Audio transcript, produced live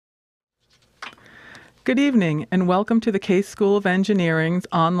Good evening, and welcome to the Case School of Engineering's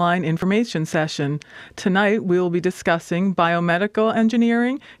online information session. Tonight, we will be discussing biomedical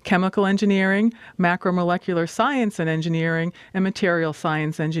engineering, chemical engineering, macromolecular science and engineering, and material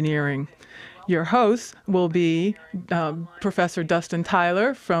science engineering. Your hosts will be Professor Dustin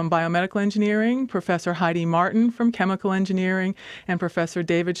Tyler from Biomedical Engineering, Professor Heidi Martin from Chemical Engineering, and Professor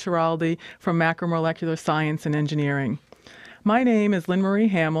David Schiraldi from Macromolecular Science and Engineering. My name is Lynn Marie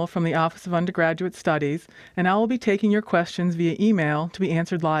Hamill from the Office of Undergraduate Studies, and I will be taking your questions via email to be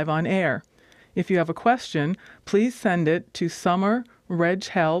answered live on air. If you have a question, please send it to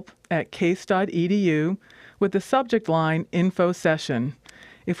summerreghelp@case.edu with the subject line Info Session.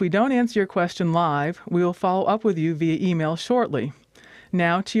 If we don't answer your question live, we will follow up with you via email shortly.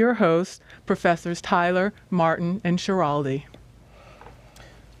 Now to your hosts, Professors Tyler, Martin, and Schiraldi.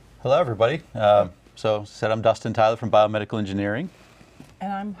 Hello, everybody. So, I'm Dustin Tyler from Biomedical Engineering.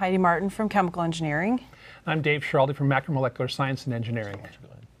 And I'm Heidi Martin from Chemical Engineering. I'm Dave Schiraldi from Macromolecular Science and Engineering.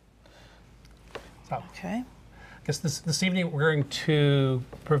 So, Okay. I guess this evening we're going to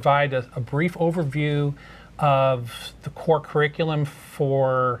provide a brief overview of the core curriculum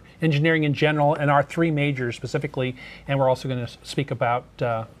for engineering in general and our three majors specifically, and we're also going to speak about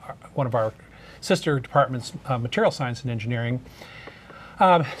one of our sister departments, material science and engineering.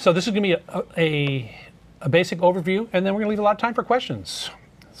 So this is going to be a basic overview, and then we're going to leave a lot of time for questions.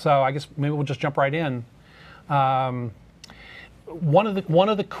 So I guess maybe we'll just jump right in. One of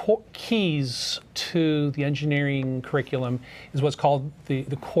the keys to the engineering curriculum is what's called the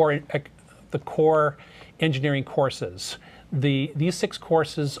core engineering courses. These 6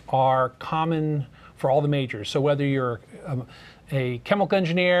 courses are common for all the majors. So whether you're a chemical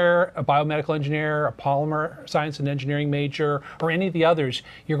engineer, a biomedical engineer, a polymer science and engineering major, or any of the others,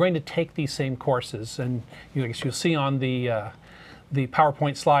 you're going to take these same courses. And you'll see on the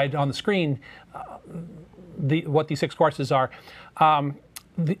PowerPoint slide on the screen what these 6 courses are.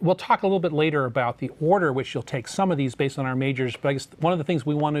 We'll talk a little bit later about the order which you'll take some of these based on our majors, but I guess one of the things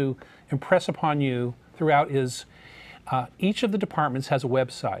we want to impress upon you throughout is each of the departments has a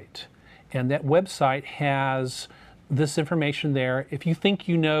website, and that website has this information there. If you think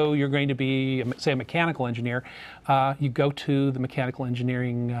you know you're going to be, say, a mechanical engineer, you go to the mechanical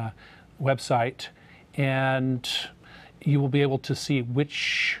engineering website, and you will be able to see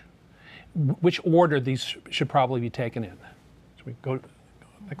which order these should probably be taken in. Should we go to the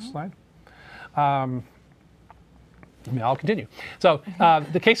next slide? I'll continue. So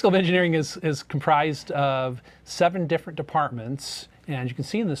the Case School of Engineering is comprised of 7 different departments, and as you can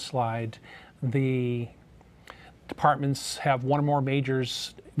see in this slide, the departments have one or more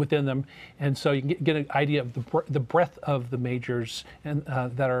majors within them, and so you can get an idea of the breadth of the majors and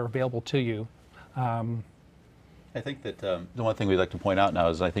that are available to you. I think that the one thing we'd like to point out now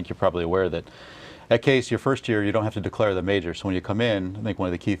is I think you're probably aware that at Case, your first year, you don't have to declare the major. So when you come in, I think one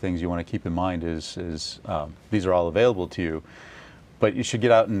of the key things you want to keep in mind is these are all available to you. But you should get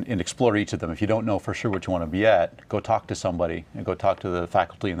out and explore each of them. If you don't know for sure what you want to be at, go talk to somebody and go talk to the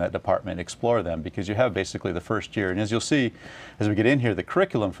faculty in that department, explore them, because you have basically the first year. And as you'll see, as we get in here, the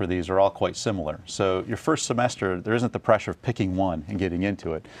curriculum for these are all quite similar. So your first semester, there isn't the pressure of picking one and getting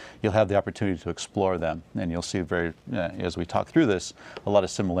into it. You'll have the opportunity to explore them, and you'll see as we talk through this, a lot of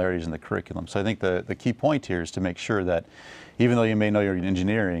similarities in the curriculum. So I think the key point here is to make sure that even though you may know you're in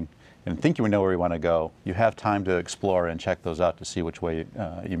engineering, and think you know where you want to go, you have time to explore and check those out to see which way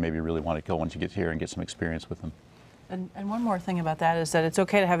you maybe really want to go once you get here and get some experience with them. And one more thing about that is that it's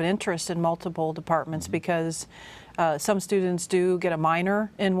okay to have an interest in multiple departments, because some students do get a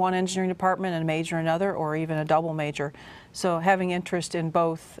minor in one engineering department and a major in another, or even a double major. So having interest in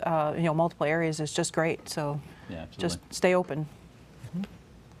both, multiple areas is just great. So yeah, just stay open.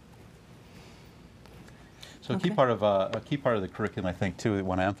 So a key part of the curriculum, I think, too, we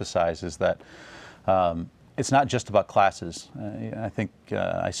want to emphasize is that it's not just about classes. I think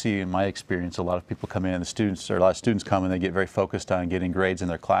I see in my experience a lot of people come in, a lot of students come and they get very focused on getting grades in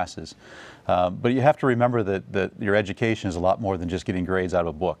their classes. But you have to remember that your education is a lot more than just getting grades out of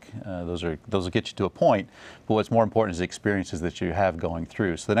a book. Those will get you to a point, but what's more important is the experiences that you have going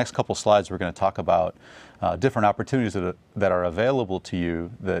through. So the next couple slides we're going to talk about different opportunities that are available to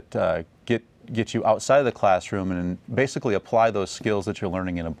you that get you outside of the classroom and basically apply those skills that you're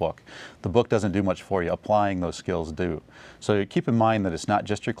learning in a book. The book doesn't do much for you. Applying those skills do. So keep in mind that it's not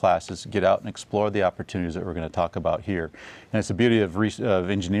just your classes. Get out and explore the opportunities that we're going to talk about here. And it's the beauty of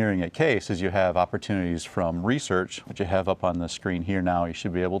engineering at Case is you have opportunities from research, which you have up on the screen here now. You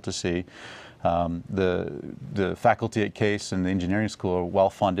should be able to see. The faculty at Case and the engineering school are well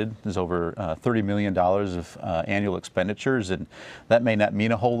funded. There's over $30 million of annual expenditures, and that may not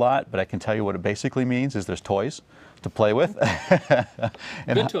mean a whole lot, but I can tell you what it basically means is there's toys to play with.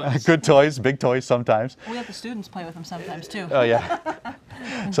 And Good toys. Good toys, big toys sometimes. We have the students play with them sometimes too. Oh yeah.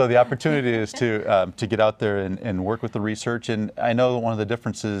 So the opportunity is to get out there and work with the research. And I know one of the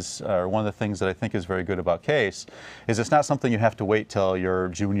differences, or one of the things that I think is very good about Case, is it's not something you have to wait till your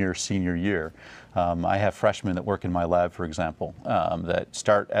junior, senior year. I have freshmen that work in my lab, for example, that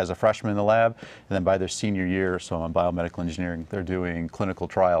start as a freshman in the lab, and then by their senior year, so in biomedical engineering, they're doing clinical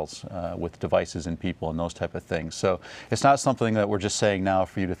trials with devices and people and those type of things. So it's not something that we're just saying now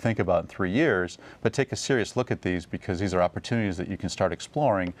for you to think about in 3 years, but take a serious look at these, because these are opportunities that you can start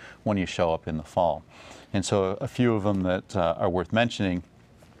exploring when you show up in the fall. And so a few of them that are worth mentioning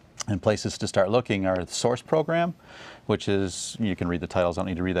and places to start looking are the SOURCE program, which is, you can read the titles, I don't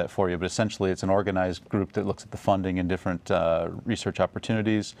need to read that for you, but essentially it's an organized group that looks at the funding and different research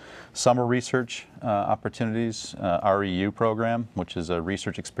opportunities. Summer research opportunities, REU program, which is a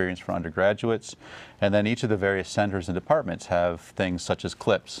research experience for undergraduates. And then each of the various centers and departments have things such as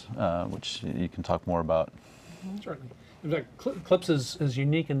CLIPS, which you can talk more about. Certainly. In fact, CLIPS is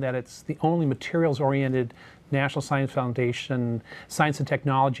unique in that it's the only materials-oriented National Science Foundation Science and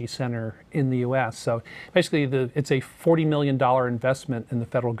Technology Center in the U.S. So basically it's a $40 million investment in the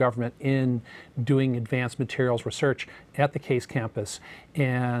federal government in doing advanced materials research at the Case campus.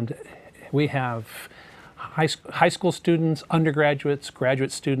 And we have high school students, undergraduates,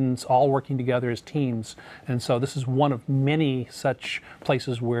 graduate students, all working together as teams. And so this is one of many such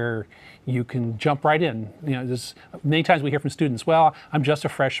places where you can jump right in. You know, there's many times we hear from students, well, I'm just a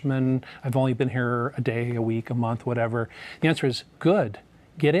freshman, I've only been here a day, a week, a month, whatever. The answer is good,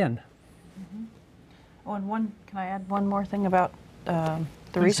 get in. Oh, and can I add one more thing about the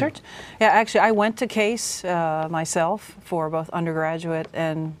research? Yeah, actually, I went to Case myself for both undergraduate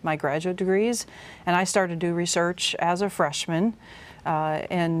and my graduate degrees, and I started to do research as a freshman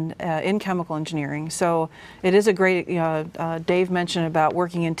in chemical engineering. So it is a great, Dave mentioned about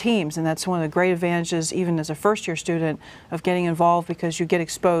working in teams, and that's one of the great advantages, even as a first-year student, of getting involved, because you get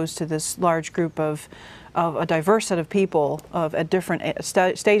exposed to this large group of a diverse set of people at different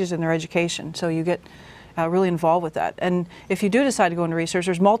stages in their education. So you get really involved with that. And if you do decide to go into research,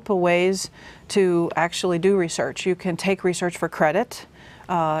 there's multiple ways to actually do research. You can take research for credit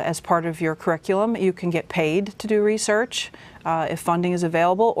as part of your curriculum. You can get paid to do research if funding is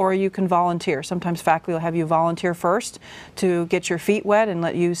available, or you can volunteer. Sometimes faculty will have you volunteer first to get your feet wet and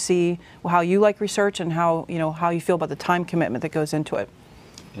let you see how you like research and how you feel about the time commitment that goes into it.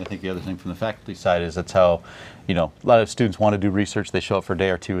 I think the other thing from the faculty side is that's how, a lot of students want to do research, they show up for a day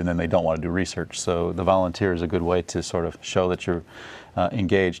or two and then they don't want to do research. So the volunteer is a good way to sort of show that you're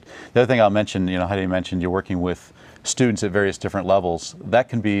engaged. The other thing I'll mention, Heidi mentioned you're working with students at various different levels. That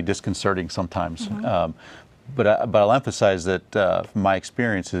can be disconcerting sometimes. But I'll emphasize that from my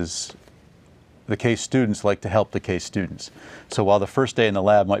experience is the Case students like to help the Case students. So while the first day in the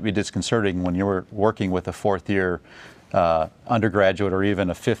lab might be disconcerting when you're working with a fourth year undergraduate or even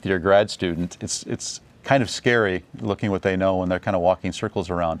a fifth-year grad student, it's kind of scary looking what they know when they're kind of walking circles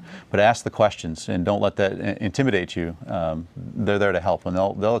around. But ask the questions and don't let that intimidate you. They're there to help, and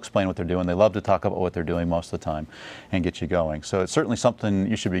they'll explain what they're doing. They love to talk about what they're doing most of the time and get you going. So it's certainly something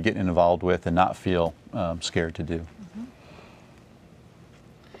you should be getting involved with and not feel scared to do.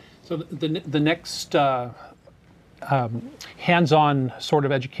 So the next hands-on sort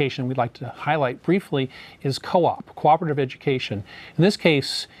of education we'd like to highlight briefly is cooperative education. In this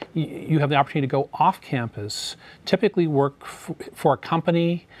case, you have the opportunity to go off campus, typically work for a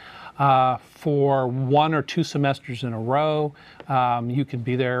company for 1 or 2 semesters in a row. You can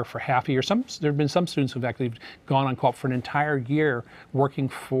be there for half a year. There have been some students who've actually gone on co-op for an entire year working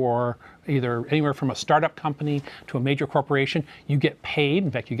for either anywhere from a startup company to a major corporation. You get paid. In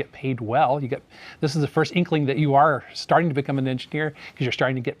fact, you get paid well. This is the first inkling that you are starting to become an engineer, because you're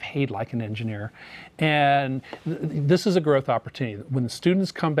starting to get paid like an engineer. And this is a growth opportunity. When the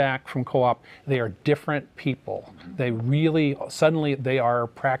students come back from co-op, they are different people. Suddenly they are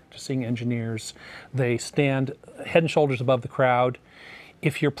practicing engineers. They stand head and shoulders above the crowd.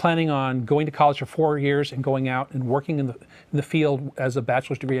 If you're planning on going to college for 4 years and going out and working in the field as a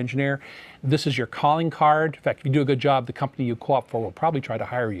bachelor's degree engineer, this is your calling card. In fact, if you do a good job, the company you co-op for will probably try to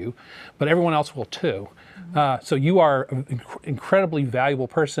hire you, but everyone else will too. So you are an incredibly valuable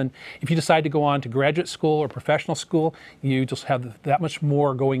person. If you decide to go on to graduate school or professional school, you just have that much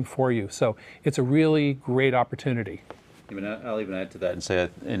more going for you. So it's a really great opportunity. I mean, I'll even add to that and say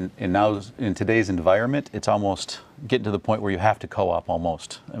that in today's environment, it's almost getting to the point where you have to co-op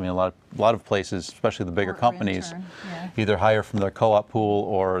almost. I mean, a lot of places, especially the bigger companies, either hire from their co-op pool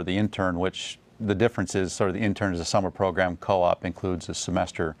or the intern, which the difference is sort of the intern is a summer program, co-op includes a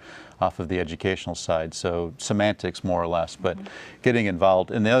semester off of the educational side. So semantics more or less, but getting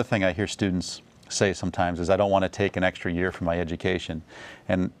involved. And the other thing I hear students say sometimes is, I don't want to take an extra year for my education.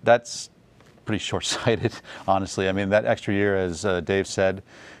 And that's pretty short-sighted, honestly. I mean, that extra year, as Dave said,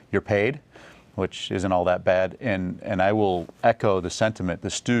 you're paid, which isn't all that bad. And I will echo the sentiment.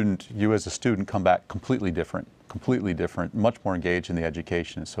 You as a student come back completely different, much more engaged in the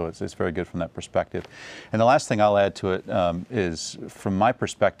education. So it's very good from that perspective. And the last thing I'll add to it is, from my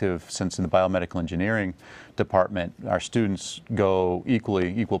perspective, since in the biomedical engineering department, our students go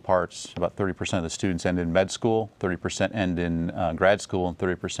equal parts. About 30% of the students end in med school, 30% end in grad school, and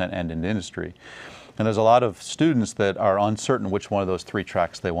 30% end in industry. And there's a lot of students that are uncertain which one of those 3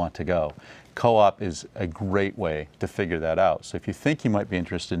 tracks they want to go. Co-op is a great way to figure that out. So if you think you might be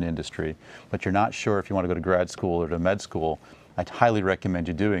interested in industry, but you're not sure if you want to go to grad school or to med school, I'd highly recommend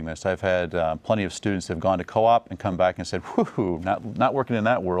you doing this. I've had plenty of students who have gone to co-op and come back and said, whoo, not working in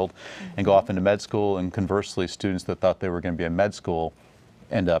that world, and go off into med school. And conversely, students that thought they were going to be in med school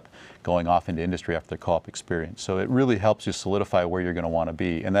end up going off into industry after their co-op experience. So it really helps you solidify where you're going to want to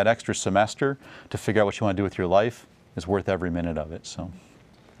be. And that extra semester to figure out what you want to do with your life is worth every minute of it. So.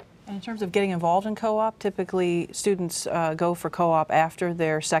 And in terms of getting involved in co-op, typically students go for co-op after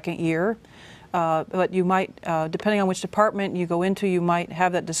their second year. But you might, depending on which department you go into, you might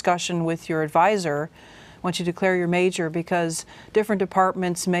have that discussion with your advisor once you declare your major, because different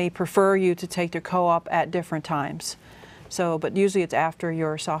departments may prefer you to take their co-op at different times. So, but usually it's after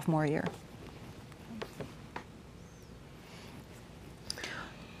your sophomore year.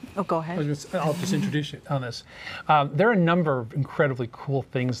 Oh, go ahead. I'll just introduce you on this. There are a number of incredibly cool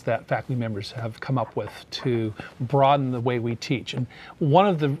things that faculty members have come up with to broaden the way we teach. And one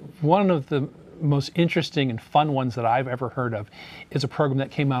of the most interesting and fun ones that I've ever heard of is a program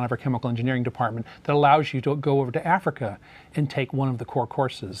that came out of our chemical engineering department that allows you to go over to Africa and take one of the core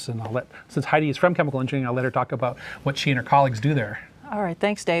courses. And since Heidi is from chemical engineering, I'll let her talk about what she and her colleagues do there. All right,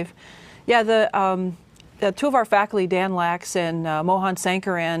 thanks, Dave. Yeah, the 2 of our faculty, Dan Lax and Mohan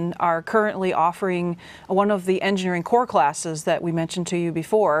Sankaran, are currently offering one of the engineering core classes that we mentioned to you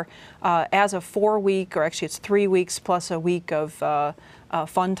before as a 4-week, or actually it's 3 weeks plus a week of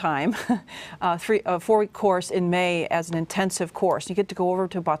fun time, a 4-week course in May as an intensive course. You get to go over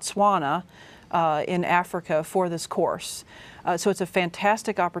to Botswana in Africa for this course. So it's a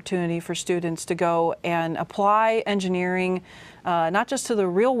fantastic opportunity for students to go and apply engineering, not just to the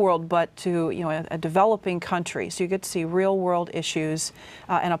real world, but to a developing country. So you get to see real world issues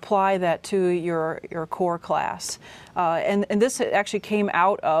and apply that to your core class. And this actually came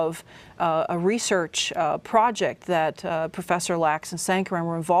out of a research project that Professor Lax and Sankaran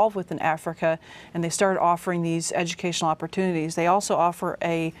were involved with in Africa, and they started offering these educational opportunities. They also offer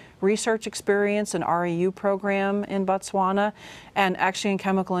a research experience, an REU program in Botswana, and actually in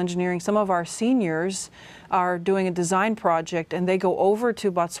chemical engineering, some of our seniors are doing a design project, and they go over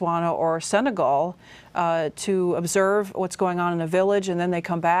to Botswana or Senegal to observe what's going on in a village, and then they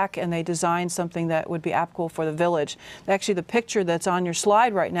come back and they design something that would be applicable for the village. Actually, the picture that's on your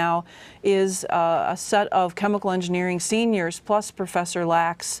slide right now is a set of chemical engineering seniors plus Professor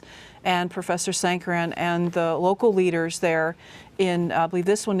Lax and Professor Sankaran and the local leaders there in, I believe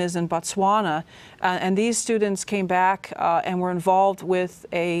this one is in Botswana. And these students came back and were involved with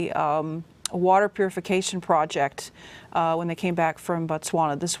a water purification project when they came back from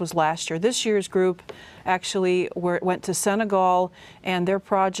Botswana. This was last year. This year's group actually went to Senegal, and their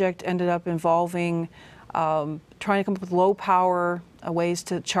project ended up involving trying to come up with low power ways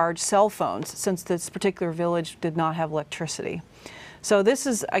to charge cell phones, since this particular village did not have electricity. So this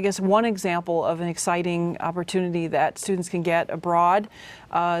is, I guess, one example of an exciting opportunity that students can get abroad.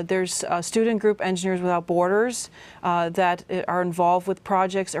 There's Student Group Engineers Without Borders that are involved with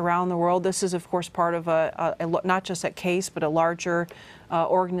projects around the world. This is, of course, part of not just at CASE, but a larger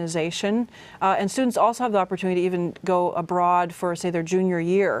organization. And students also have the opportunity to even go abroad for, say, their junior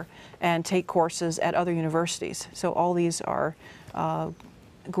year and take courses at other universities. So all these are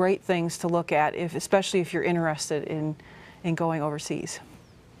great things to look at, especially if you're interested in going overseas.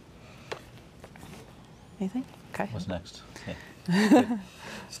 Anything? Okay. What's next? Yeah.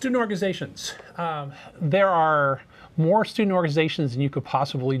 Student organizations. There are more student organizations than you could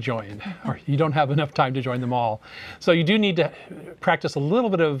possibly join, or you don't have enough time to join them all. So you do need to practice a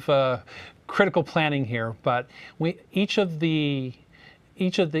little bit of critical planning here, but each of the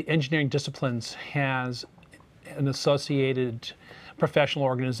engineering disciplines has an associated professional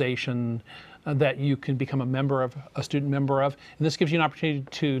organization that you can become a member of, a student member of. And this gives you an opportunity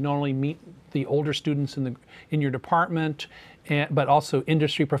to not only meet the older students in your department, but also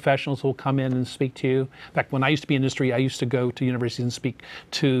industry professionals will come in and speak to you. In fact, when I used to be in industry, I used to go to universities and speak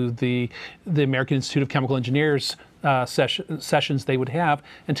to the American Institute of Chemical Engineers sessions they would have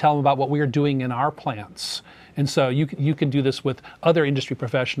and tell them about what we are doing in our plants. And so you can do this with other industry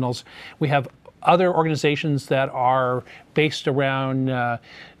professionals. We have other organizations that are based around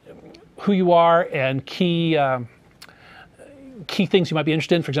who you are and key things you might be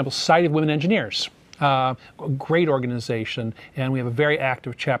interested in. For example, Society of Women Engineers, a great organization, and we have a very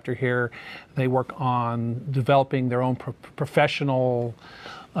active chapter here. They work on developing their own professional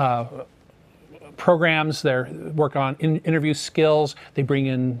programs. They work on interview skills. They bring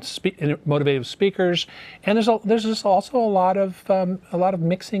in motivative speakers, and there's just also a lot of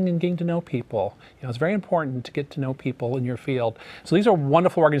mixing and getting to know people. You know, it's very important to get to know people in your field. So these are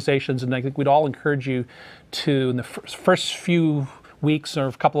wonderful organizations, and I think we'd all encourage you to, in the first few weeks or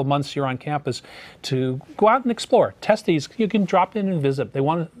a couple of months you're on campus, to go out and explore. Test these. You can drop in and visit.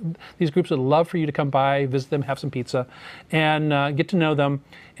 These groups would love for you to come by, visit them, have some pizza, and get to know them.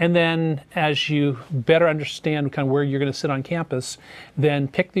 And then as you better understand kind of where you're going to sit on campus, then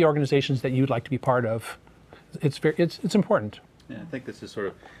pick the organizations that you'd like to be part of. It's important. Yeah, I think this is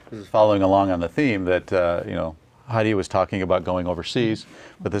following along on the theme that Heidi was talking about going overseas,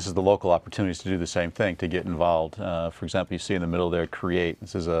 but this is the local opportunities to do the same thing, to get involved. For example, you see in the middle there, CREATE.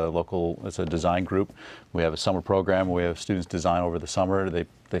 This is it's a design group. We have a summer program where we have students design over the summer.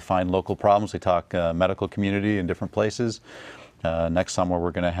 They find local problems. They talk medical community in different places. Next summer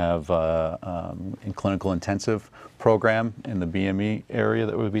we're going to have in clinical intensive program in the BME area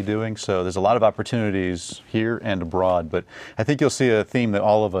that we'll be doing. So there's a lot of opportunities here and abroad, but I think you'll see a theme that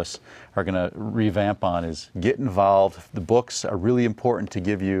all of us are going to revamp on is get involved. The books are really important to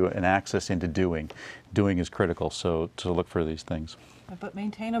give you an access into doing. Doing is critical, so to look for these things. But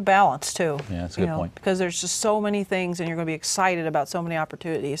maintain a balance too. Yeah, that's a good point. Because there's just so many things and you're going to be excited about so many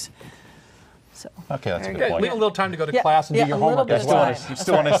opportunities. So, okay, that's a good Okay, point. leave a little time to go to class and do your a little homework bit as of well. time. You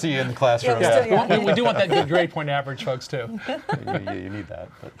still want to see you in the classroom. We do want that good grade point average, folks, too. You need that.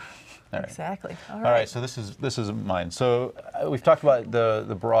 But, all right. Exactly. All right. So this is mine. So we've talked about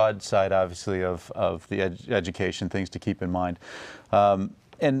the broad side, obviously, of the education, things to keep in mind,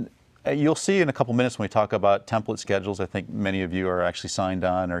 and you'll see in a couple minutes when we talk about template schedules. I think many of you are actually signed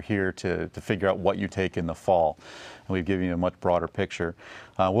on or here to figure out what you take in the fall. And we've given you a much broader picture.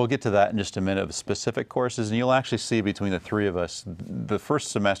 We'll get to that in just a minute of specific courses, and you'll actually see between the three of us, the first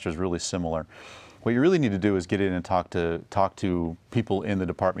semester is really similar. What you really need to do is get in and talk to people in the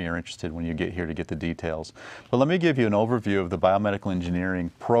department you're interested in when you get here to get the details. But let me give you an overview of the biomedical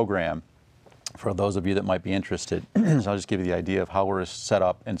engineering program for those of you that might be interested. So I'll just give you the idea of how we're set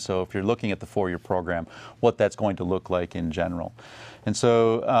up. And so if you're looking at the four-year program, what that's going to look like in general. And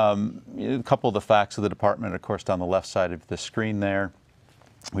so a couple of the facts of the department, of course, down the left side of the screen there.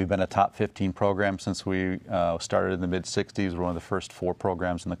 We've been a top 15 program since we started in the mid-60s. We're one of the first 4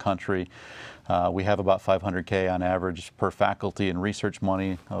 programs in the country. We have about $500K on average per faculty and research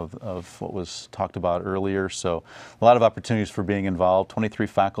money of what was talked about earlier. So a lot of opportunities for being involved, 23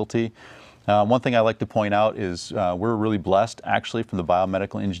 faculty. One thing I like to point out is we're really blessed, actually, from the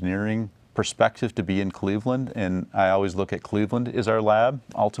biomedical engineering perspective to be in Cleveland. And I always look at Cleveland as our lab.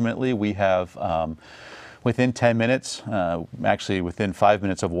 Ultimately, we have within 10 minutes, actually within 5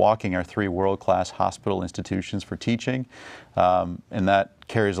 minutes of walking, our 3 world-class hospital institutions for teaching. And that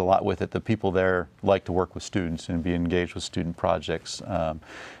carries a lot with it. The people there like to work with students and be engaged with student projects.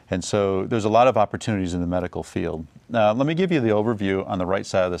 And so there's a lot of opportunities in the medical field. Let me give you the overview on the right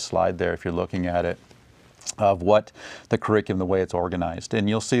side of the slide there if you're looking at it, of what the curriculum, the way it's organized. And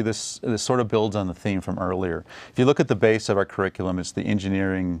you'll see this sort of builds on the theme from earlier. If you look at the base of our curriculum, it's the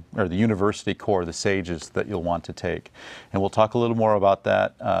engineering or the university core, the SAGES that you'll want to take. And we'll talk a little more about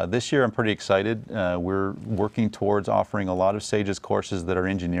that. This year I'm pretty excited. We're working towards offering a lot of SAGES courses that are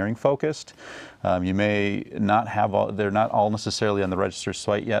engineering focused. You may not have they're not all necessarily on the register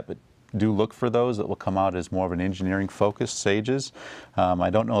site yet, but do look for those that will come out as more of an engineering focused SAGES. I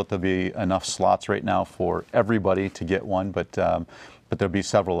don't know if there'll be enough slots right now for everybody to get one, but there'll be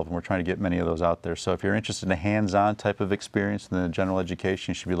several of them. We're trying to get many of those out there. So if you're interested in a hands-on type of experience in the general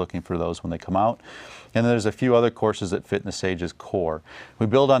education, you should be looking for those when they come out. And then there's a few other courses that fit in the SAGES core. We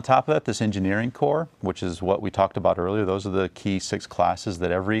build on top of that this engineering core, which is what we talked about earlier. Those are the key 6 classes that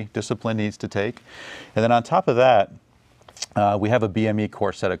every discipline needs to take. And then on top of that, we have a BME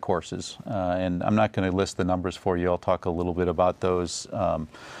core set of courses, and I'm not going to list the numbers for you. I'll talk a little bit about those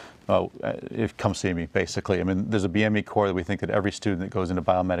come see me, basically. I mean, there's a BME core that we think that every student that goes into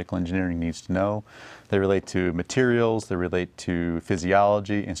biomedical engineering needs to know. They relate to materials, they relate to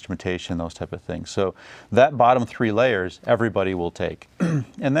physiology, instrumentation, those type of things. So that bottom 3 layers, everybody will take.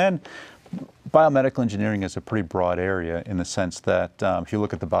 And then biomedical engineering is a pretty broad area in the sense that if you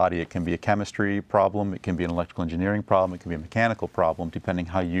look at the body, it can be a chemistry problem, it can be an electrical engineering problem, it can be a mechanical problem, depending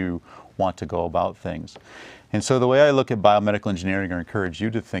how you want to go about things. And so the way I look at biomedical engineering, or encourage you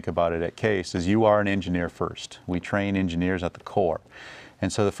to think about it at CASE, is you are an engineer first. We train engineers at the core.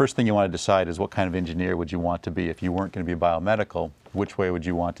 And so the first thing you want to decide is what kind of engineer would you want to be. If you weren't going to be biomedical, which way would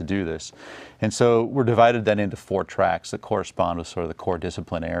you want to do this? And so we're divided then into 4 tracks that correspond with sort of the core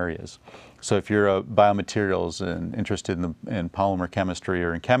discipline areas. So if you're a biomaterials and interested in polymer chemistry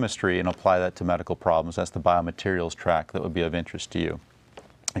or in chemistry and apply that to medical problems, that's the biomaterials track that would be of interest to you.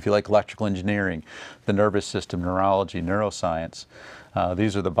 If you like electrical engineering, the nervous system, neurology, neuroscience,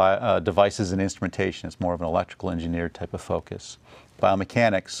 these are the devices and instrumentation. It's more of an electrical engineer type of focus.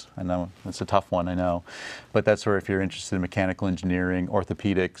 Biomechanics, I know it's a tough one, I know, but that's where if you're interested in mechanical engineering,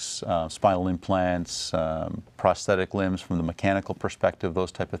 orthopedics, spinal implants, prosthetic limbs from the mechanical perspective,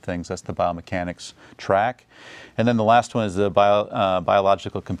 those type of things, that's the biomechanics track. And then the last one is the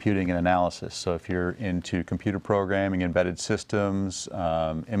biological computing and analysis. So if you're into computer programming, embedded systems,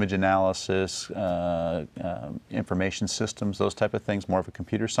 image analysis, information systems, those type of things, more of a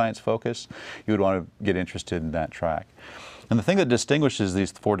computer science focus, you would want to get interested in that track. And the thing that distinguishes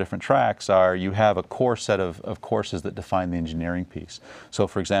these 4 different tracks are you have a core set of courses that define the engineering piece. So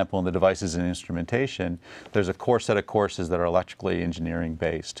for example, in the devices and instrumentation, there's a core set of courses that are electrically engineering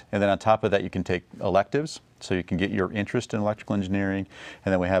based. And then on top of that, you can take electives, so you can get your interest in electrical engineering,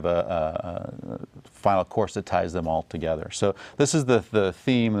 and then we have a final course that ties them all together. So this is the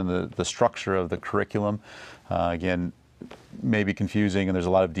theme and the structure of the curriculum. Again, may be confusing and there's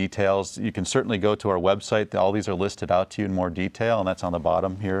a lot of details. You can certainly go to our website. All these are listed out to you in more detail, and that's on the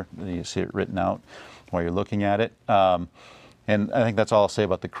bottom here. You see it written out while you're looking at it. And I think that's all I'll say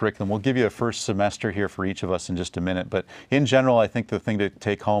about the curriculum. We'll give you a first semester here for each of us in just a minute, but in general, I think the thing to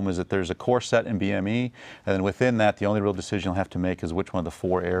take home is that there's a core set in BME, and then within that, the only real decision you'll have to make is which one of the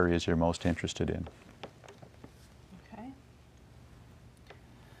 4 areas you're most interested in. Okay.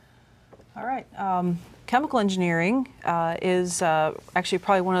 All right. Chemical engineering is actually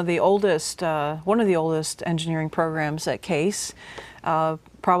probably one of the oldest engineering programs at CASE.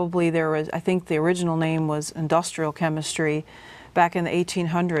 Probably there was, I think the original name was industrial chemistry back in the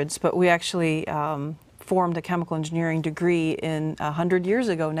 1800s, but we actually formed a chemical engineering degree in 100 years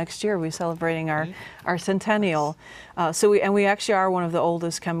ago. Next year we're celebrating our centennial. We actually are one of the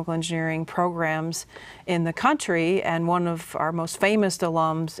oldest chemical engineering programs in the country, and one of our most famous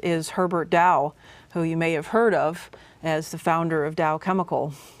alums is Herbert Dow, who you may have heard of as the founder of Dow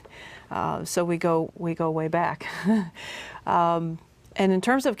Chemical. So we go way back. And in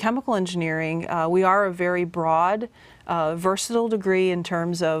terms of chemical engineering, we are a very broad, versatile degree in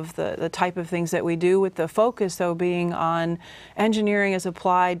terms of the type of things that we do, with the focus, though, being on engineering as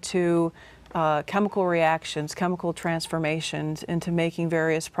applied to chemical reactions, chemical transformations into making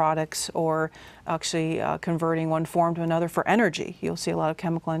various products, or actually converting one form to another for energy. You'll see a lot of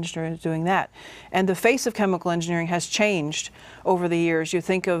chemical engineers doing that. And the face of chemical engineering has changed over the years. You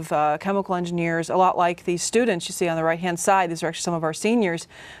think of chemical engineers a lot like these students you see on the right-hand side. These are actually some of our seniors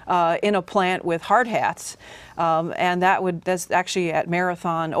in a plant with hard hats. And that's actually at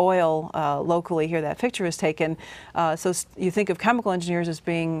Marathon Oil locally here. That picture is taken. So you think of chemical engineers as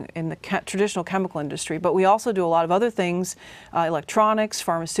being in the traditional chemical industry, but we also do a lot of other things: electronics,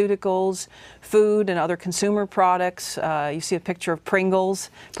 pharmaceuticals, food, and other consumer products. You see a picture of Pringles.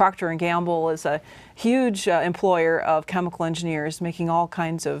 Procter & Gamble is a huge employer of chemical engineers, making all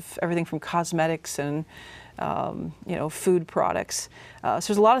kinds of everything from cosmetics and food products. So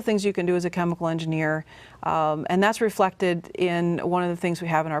there's a lot of things you can do as a chemical engineer, and that's reflected in one of the things we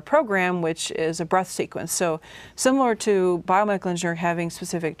have in our program, which is a breath sequence. So similar to biomedical engineering having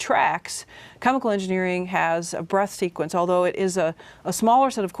specific tracks, chemical engineering has a breath sequence. Although it is a smaller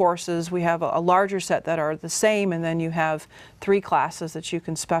set of courses, we have a larger set that are the same, and then you have 3 classes that you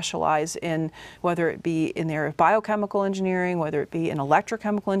can specialize in, whether it be in the area of biochemical engineering, whether it be in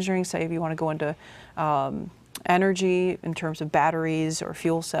electrochemical engineering, say if you want to go into energy in terms of batteries or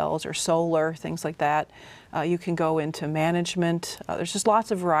fuel cells or solar, things like that. You can go into management. There's just lots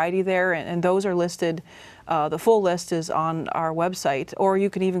of variety there, and those are listed. The full list is on our website, or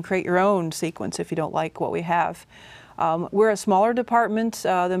you can even create your own sequence if you don't like what we have. We're a smaller department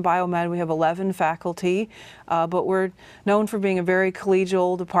than Biomed. We have 11 faculty, but we're known for being a very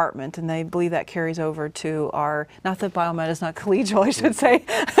collegial department, and they believe that carries over to our, not that Biomed is not collegial, I should say,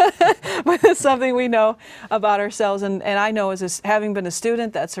 but it's something we know about ourselves. And I know having been a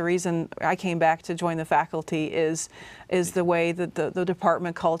student, that's the reason I came back to join the faculty is the way that the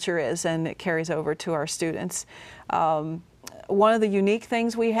department culture is, and it carries over to our students. One of the unique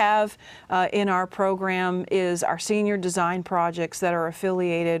things we have in our program is our senior design projects that are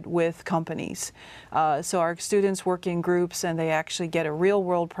affiliated with companies. So our students work in groups, and they actually get a real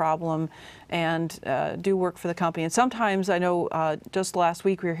world problem and do work for the company. And sometimes, I know just last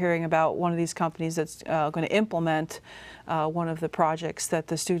week we were hearing about one of these companies that's going to implement one of the projects that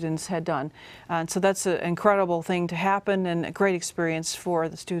the students had done. And so that's an incredible thing to happen, and a great experience for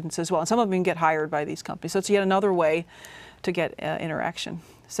the students as well. And some of them get hired by these companies. So it's yet another way to get interaction.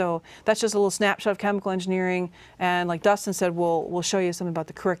 So that's just a little snapshot of chemical engineering, and like Dustin said, we'll show you something about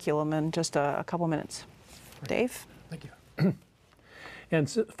the curriculum in just a couple minutes. Dave? Thank you. And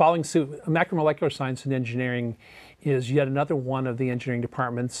following suit, macromolecular science and engineering is yet another one of the engineering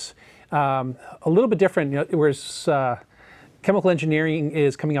departments. A little bit different, whereas chemical engineering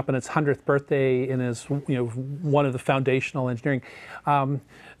is coming up on its 100th birthday and is one of the foundational engineering.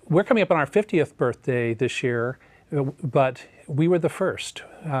 We're coming up on our 50th birthday this year, but we were the first.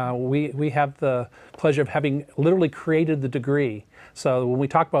 We have the pleasure of having literally created the degree. So when we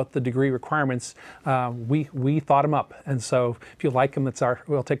talk about the degree requirements, we thought them up. And so if you like them,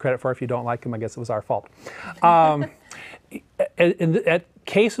 we'll take credit for it. If you don't like them, I guess it was our fault.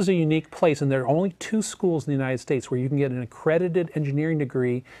 Case is a unique place, and there are only 2 schools in the United States where you can get an accredited engineering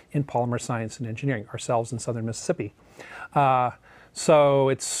degree in polymer science and engineering, ourselves in Southern Mississippi. So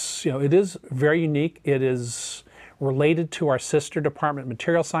it is very unique. It is related to our sister department,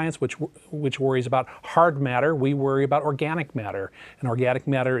 material science, which worries about hard matter. We worry about organic matter. And organic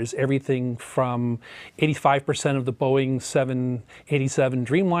matter is everything from 85% of the Boeing 787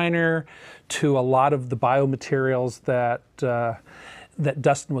 Dreamliner to a lot of the biomaterials that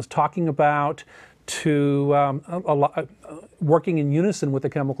Dustin was talking about, to working in unison with the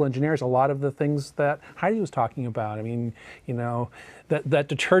chemical engineers, a lot of the things that Heidi was talking about. I mean, that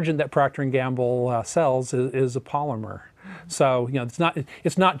detergent that Procter & Gamble sells is a polymer. So,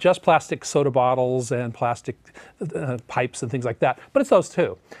 it's not just plastic soda bottles and plastic pipes and things like that, but it's those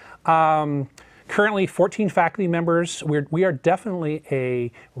too. Currently 14 faculty members. We are definitely a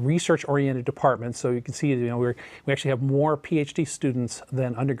research-oriented department, so you can see we actually have more PhD students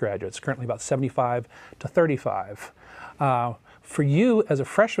than undergraduates, currently about 75 to 35. For you as a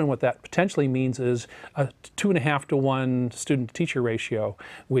freshman, what that potentially means is a 2.5 to 1 student-to-teacher ratio,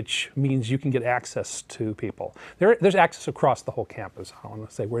 which means you can get access to people. There's access across the whole campus. I don't want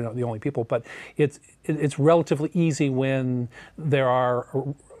to say we're not the only people, but it's relatively easy when there are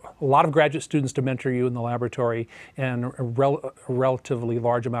a lot of graduate students to mentor you in the laboratory, and a relatively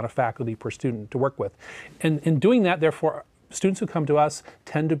large amount of faculty per student to work with. And in doing that, therefore, students who come to us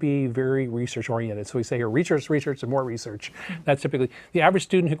tend to be very research-oriented. So we say here, research, and more research. That's typically, the average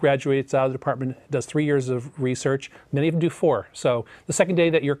student who graduates out of the department does 3 years of research. Many of them do 4. So the second day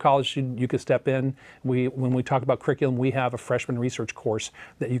that you're a college student, you could step in. When we talk about curriculum, we have a freshman research course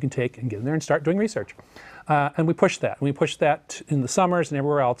that you can take and get in there and start doing research. And we push that. And we push that in the summers and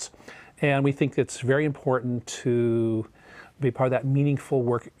everywhere else. And we think it's very important to be part of that meaningful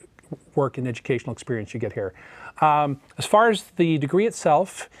work and educational experience you get here. As far as the degree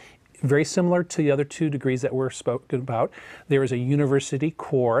itself, very similar to the other 2 degrees that were spoken about. There is a university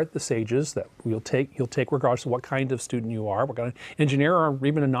core at the SAGES that you'll take regardless of what kind of student you are, what kind of engineer or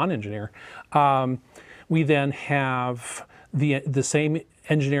even a non-engineer. We then have the same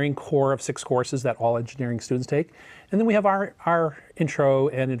engineering core of 6 courses that all engineering students take. And then we have our intro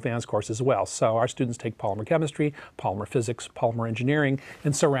and advanced courses as well. So our students take polymer chemistry, polymer physics, polymer engineering,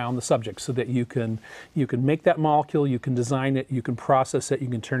 and surround the subject so that you can make that molecule, you can design it, you can process it, you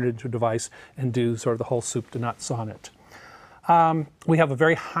can turn it into a device and do sort of the whole soup to nuts on it. We have a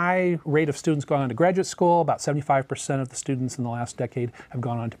very high rate of students going on to graduate school. About 75% of the students in the last decade have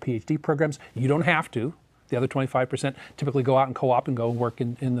gone on to PhD programs. You don't have to. The other 25% typically go out and co-op and go work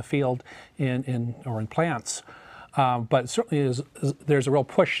in the field or in plants. But certainly there's a real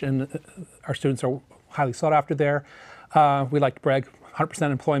push, and our students are highly sought after there. We like to brag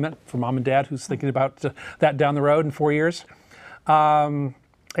 100% employment for mom and dad who's thinking about that down the road in 4 years. And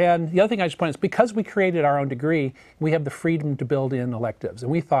the other thing I just point out is because we created our own degree, we have the freedom to build in electives.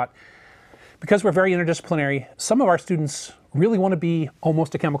 And we thought, because we're very interdisciplinary, some of our students really want to be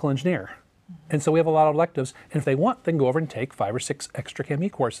almost a chemical engineer. And so we have a lot of electives, and if they want, they can go over and take 5 or 6 extra Chem E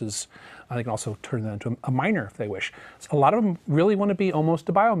courses They can also turn that into a minor if they wish. So a lot of them really want to be almost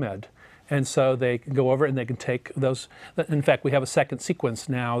a biomed. And so they can go over and they can take those. In fact, we have a second sequence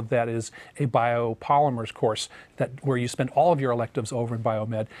now that is a biopolymers course where you spend all of your electives over in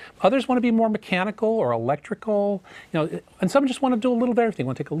biomed. Others want to be more mechanical or electrical, and some just want to do a little of everything.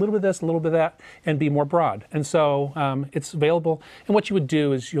 Want to take a little bit of this, a little bit of that, and be more broad. And so it's available. And what you would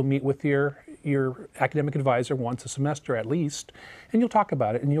do is you'll meet with your academic advisor once a semester at least, and you'll talk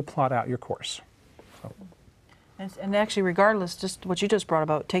about it and you'll plot out your course. So. And actually, regardless, just what you just brought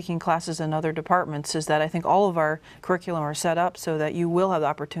about taking classes in other departments, is that I think all of our curriculum are set up so that you will have the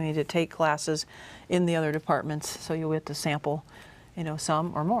opportunity to take classes in the other departments, so you'll get to sample,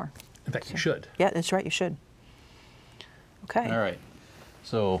 some or more. In fact, you should. Yeah, that's right, you should. Okay. All right.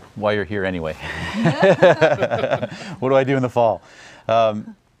 So while you're here anyway, what do I do in the fall?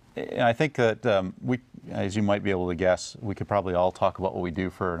 I think that as you might be able to guess, we could probably all talk about what we do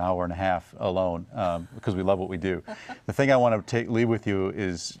for an hour and a half alone because we love what we do. The thing I want to leave with you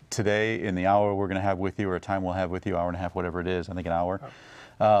is today, in the hour we're going to have with you, or a time we'll have with you, hour and a half, whatever it is, I think an hour,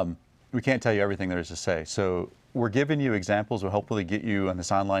 we can't tell you everything there is to say. So we're giving you examples. We'll hopefully get you on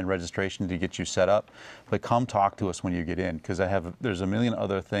this online registration to get you set up. But come talk to us when you get in, because there's a million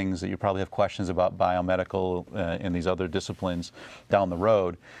other things that you probably have questions about biomedical and these other disciplines down the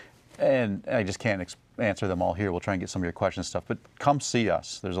road. And I just can't answer them all here. We'll try and get some of your questions and stuff, but come see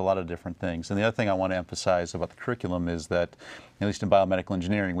us. There's a lot of different things. And the other thing I want to emphasize about the curriculum is that, at least in biomedical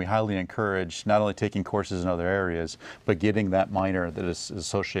engineering, we highly encourage not only taking courses in other areas, but getting that minor that is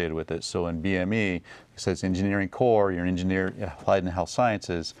associated with it. So in BME, it says engineering core, you're an engineer applied in health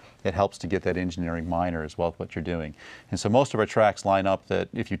sciences, it helps to get that engineering minor as well as what you're doing. And so most of our tracks line up that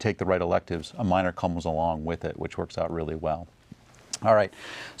if you take the right electives, a minor comes along with it, which works out really well. All right,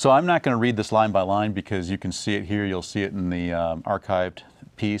 so I'm not going to read this line by line because you can see it here. You'll see it in the archived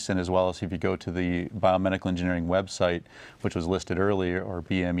piece, and as well as if you go to the biomedical engineering website, which was listed earlier, or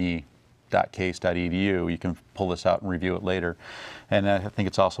bme.case.edu, you can pull this out and review it later. And I think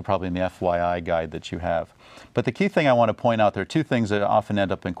it's also probably in the FYI guide that you have. But the key thing I want to point out, there are two things that often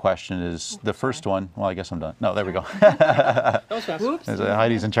end up in question. Is the first one, well, I guess I'm done. No, there we go. That was fast.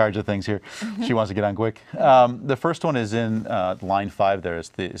 Heidi's in charge of things here. She wants to get on quick. The first one is in line 5 there.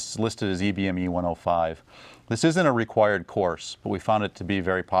 It's listed as eBME 105. This isn't a required course, but we found it to be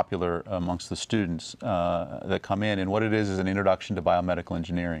very popular amongst the students that come in. And what it is an introduction to biomedical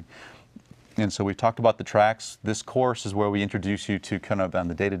engineering. And so we've talked about the tracks. This course is where we introduce you to kind of on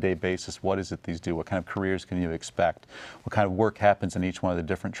the day-to-day basis, what is it these do? What kind of careers can you expect? What kind of work happens in each one of the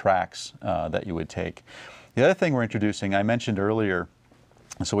different tracks that you would take? The other thing we're introducing, I mentioned earlier,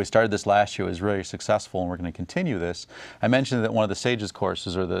 so we started this last year, it was very successful, and we're going to continue this. I mentioned that one of the SAGES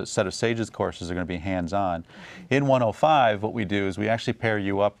courses, or the set of SAGES courses, are going to be hands-on. In 105, what we do is we actually pair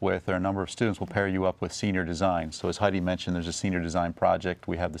you up with, or a number of students will pair you up with senior design. So as Heidi mentioned, there's a senior design project.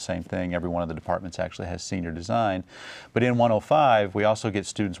 We have the same thing. Every one of the departments actually has senior design. But in 105, we also get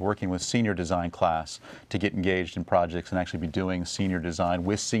students working with senior design class to get engaged in projects and actually be doing senior design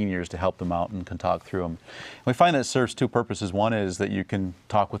with seniors to help them out and can talk through them. And we find that it serves two purposes. One is that you can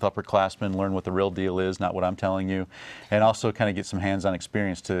talk with upperclassmen, learn what the real deal is, not what I'm telling you, and also kind of get some hands-on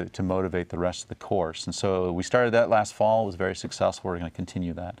experience to motivate the rest of the course. And so we started that last fall. It was very successful. We're going to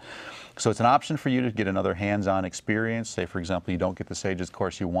continue that. So it's an option for you to get another hands-on experience. Say, for example, you don't get the SAGES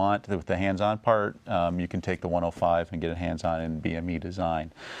course you want with the hands-on part, you can take the 105 and get a hands-on in BME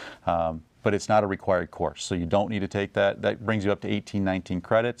design. But it's not a required course, so you don't need to take that. That brings you up to 18, 19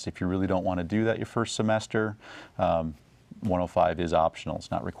 credits. If you really don't want to do that your first semester, 105 is optional. It's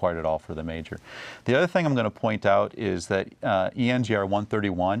not required at all for the major. The other thing I'm going to point out is that ENGR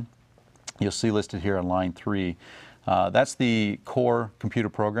 131, you'll see listed here on line 3, that's the core computer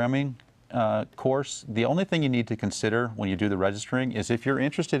programming course. The only thing you need to consider when you do the registering is if you're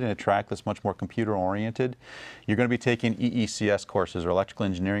interested in a track that's much more computer oriented, you're going to be taking EECS courses, or electrical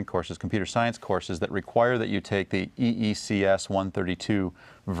engineering courses, computer science courses that require that you take the EECS 132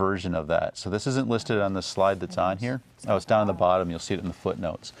 version of that. So this isn't listed on the slide that's on here. Oh, it's down at the bottom. You'll see it in the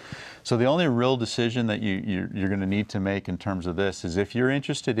footnotes. So the only real decision that you're going to need to make in terms of this is if you're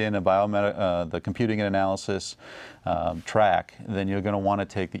interested in a the computing and analysis track, then you're going to want to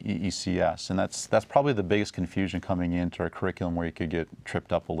take the EECS. And that's probably the biggest confusion coming into our curriculum where you could get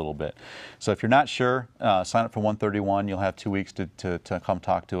tripped up a little bit. So if you're not sure, sign up for 131. You'll have 2 weeks to come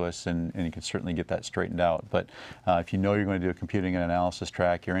talk to us, and you can certainly get that straightened out. But if you know you're going to do a computing and analysis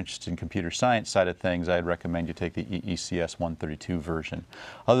track, you're interested in computer science side of things, I'd recommend you take the EECS 132 version.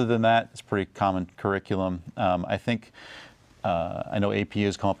 Other than that, it's pretty common curriculum. I think I know AP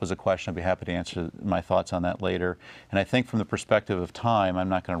has come up as a question. I'd be happy to answer my thoughts on that later. And I think from the perspective of time, I'm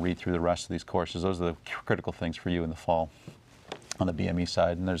not going to read through the rest of these courses. Those are the critical things for you in the fall on the BME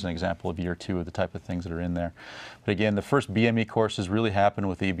side. And there's an example of year 2 of the type of things that are in there. But again, the first BME courses really happen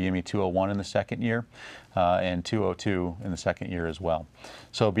with the BME 201 in the second year and 202 in the second year as well.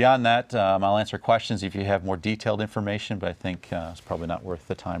 So beyond that, I'll answer questions if you have more detailed information, but I think it's probably not worth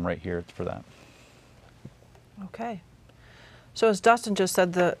the time right here for that. Okay. So as Dustin just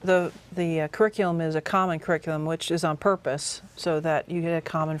said, the curriculum is a common curriculum, which is on purpose, so that you get a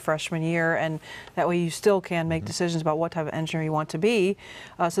common freshman year, and that way you still can make decisions about what type of engineer you want to be.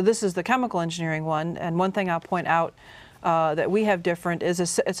 So this is the chemical engineering one, and one thing I'll point out that we have different is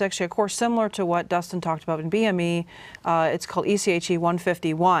it's actually a course similar to what Dustin talked about in BME. It's called ECHE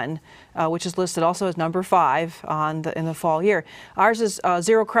 151, which is listed also as number 5 in the fall year. Ours is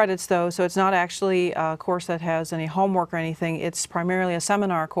 0 credits though, so it's not actually a course that has any homework or anything. It's primarily a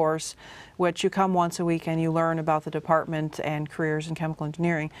seminar course, which you come once a week and you learn about the department and careers in chemical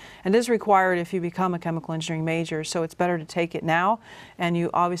engineering. And it is required if you become a chemical engineering major, so it's better to take it now, and you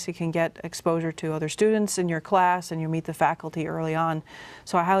obviously can get exposure to other students in your class and you meet the faculty early on.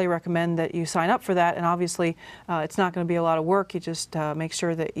 So I highly recommend that you sign up for that, and obviously it's not going to be a lot of work. You just make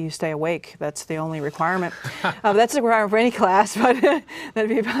sure that you stay awake. That's the only requirement. That's the requirement for any class, but that'd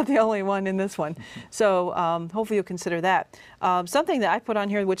be about the only one in this one. So hopefully you'll consider that. Something that I put on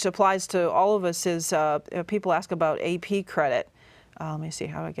here which applies to all of us is people ask about AP credit. Let me see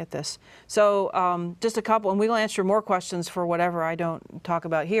how I get this. So just a couple, and we'll answer more questions for whatever I don't talk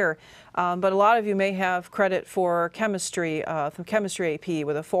about here. But a lot of you may have credit for chemistry, from chemistry AP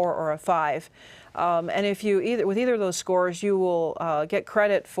with a 4 or a 5. And if you with either of those scores, you will get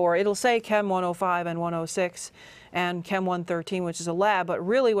credit for, it'll say Chem 105 and 106 and Chem 113, which is a lab, but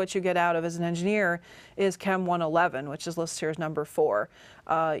really what you get out of as an engineer is Chem 111, which is listed here as number 4.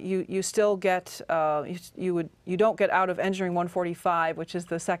 You still get, you don't get out of engineering 145, which is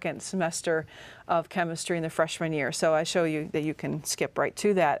the second semester of chemistry in the freshman year. So I show you that you can skip right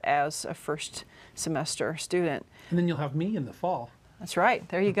to that as a first semester student. And then you'll have me in the fall. That's right.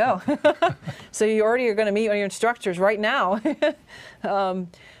 There you go. So you already are going to meet one of your instructors right now.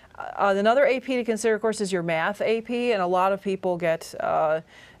 Another AP to consider, of course, is your math AP, and a lot of people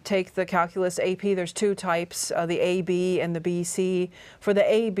take the calculus AP. There's 2 types, the AB and the BC. For the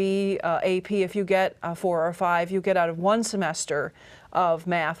AB AP, if you get a 4 or 5, you get out of 1 semester of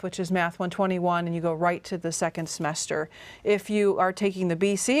math, which is Math 121, and you go right to the second semester. If you are taking the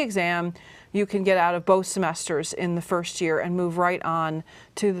BC exam, you can get out of both semesters in the first year and move right on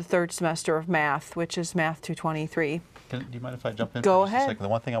to the 3rd semester of math, which is Math 223. Do you mind if I jump in Go for just ahead. a second? The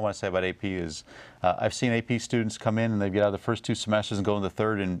one thing I want to say about AP is I've seen AP students come in and they get out of the first 2 semesters and go in the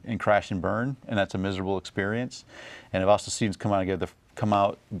 3rd and crash and burn, and that's a miserable experience. And I've also seen students come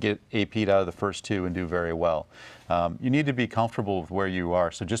out, get AP'd out of the first 2 and do very well. You need to be comfortable with where you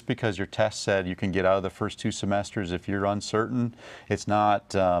are. So just because your test said you can get out of the first 2 semesters, if you're uncertain, it's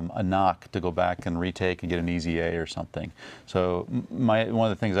not a knock to go back and retake and get an easy A or something. So one of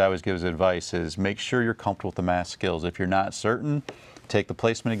the things I always give as advice is make sure you're comfortable with the math skills. If you're not certain, take the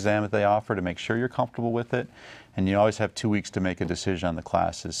placement exam that they offer to make sure you're comfortable with it. And you always have 2 weeks to make a decision on the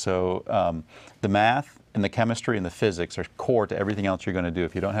classes. So the math and the chemistry and the physics are core to everything else you're going to do.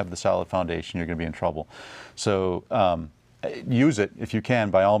 If you don't have the solid foundation, you're going to be in trouble. So use it if you can.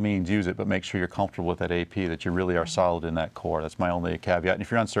 By all means, use it, but make sure you're comfortable with that AP, that you really are solid in that core. That's my only caveat. And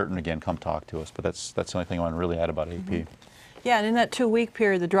if you're uncertain, again, come talk to us. But that's the only thing I want to really add about AP. Yeah, and in that 2-week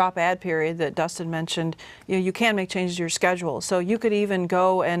period, the drop-add period that Dustin mentioned, you can make changes to your schedule. So you could even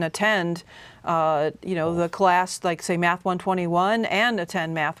go and attend, the class, like say Math 121, and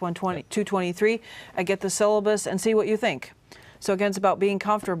attend Math 223, and get the syllabus and see what you think. So again, it's about being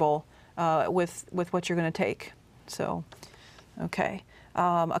comfortable with what you're going to take. So, okay.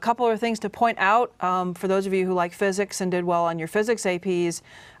 A couple other things to point out for those of you who like physics and did well on your physics APs,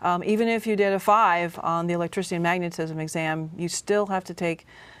 even if you did a 5 on the electricity and magnetism exam, you still have to take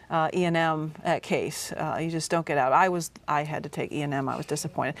E&M at Case. You just don't get out. I had to take E&M. I was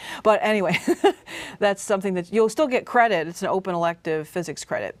disappointed. But anyway, that's something that you'll still get credit. It's an open elective physics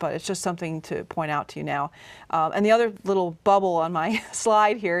credit, but it's just something to point out to you now. And the other little bubble on my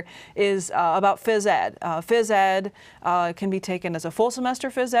slide here is about phys ed. Phys ed can be taken as a full semester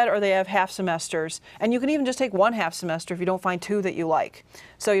phys ed, or they have half semesters. And you can even just take 1 half semester if you don't find 2 that you like.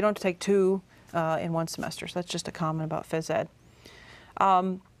 So you don't have to take 2 in 1 semester. So that's just a comment about phys ed.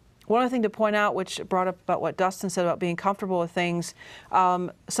 One other thing to point out, which brought up about what Dustin said about being comfortable with things,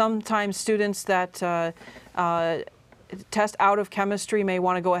 sometimes students that test out of chemistry may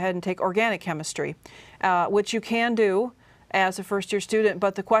want to go ahead and take organic chemistry, which you can do. as a first-year student,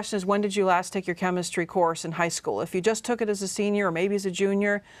 but the question is, when did you last take your chemistry course in high school? If you just took it as a senior or maybe as a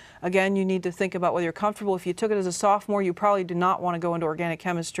junior, again, you need to think about whether you're comfortable. If you took it as a sophomore, you probably do not want to go into organic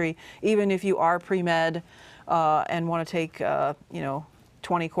chemistry, even if you are pre-med and want to take, you know,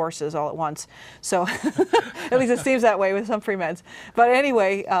 20 courses all at once. So at least it seems that way with some pre-meds. But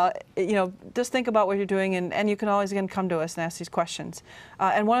anyway, you know, just think about what you're doing, and you can always, again, come to us and ask these questions.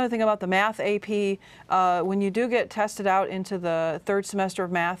 And one other thing about the math AP, when you do get tested out into the third semester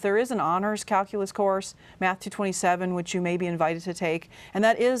of math, there is an honors calculus course, Math 227, which you may be invited to take. And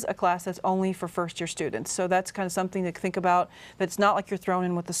that is a class that's only for first-year students. So that's kind of something to think about. That's not like you're thrown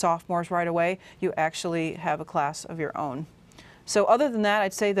in with the sophomores right away. You actually have a class of your own. So other than that,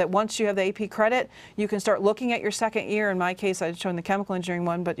 I'd say that once you have the AP credit, you can start looking at your second year. In my case, I'd shown the chemical engineering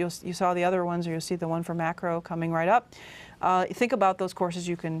one, but you saw the other ones, or you'll see the one for macro coming right up. Think about those courses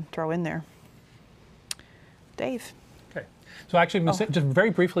you can throw in there. Dave. Okay. So actually, just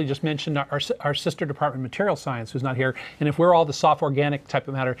very briefly, just mentioned our sister department, material science, who's not here. And if we're all the soft organic type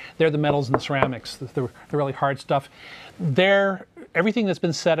of matter, they're the metals and the ceramics, the really hard stuff. Everything that's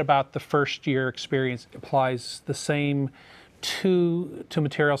been said about the first year experience applies the same to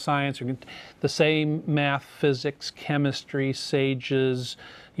material science, or the same math, physics, chemistry, SAGES,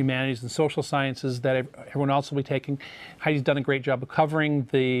 humanities and social sciences that everyone else will be taking. Heidi's done a great job of covering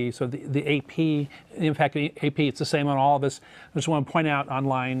the AP. In fact, the AP, it's the same on all of us. I just want to point out on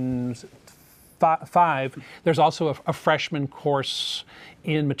line 5, there's also a freshman course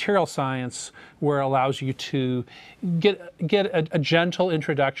in material science where it allows you to get a gentle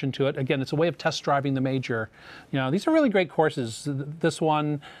introduction to it. Again, it's a way of test driving the major. You know, these are really great courses. This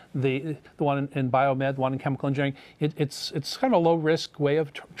one, the one in biomed, one in chemical engineering, it's kind of a low risk way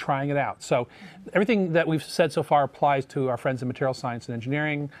of trying it out. So everything that we've said so far applies to our friends in material science and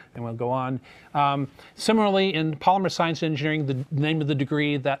engineering, and we'll go on. Similarly, in polymer science and engineering, the name of the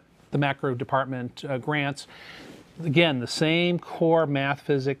degree that the macro department grants, again, the same core math,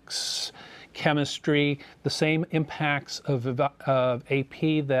 physics, chemistry, the same impacts of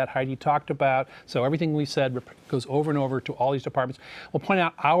AP that Heidi talked about. So everything we said goes over and over to all these departments. We'll point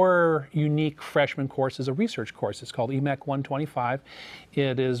out our unique freshman course is a research course. It's called EMAC 125.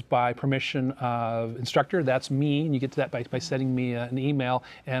 It is by permission of instructor. That's me, and you get to that by sending me an email,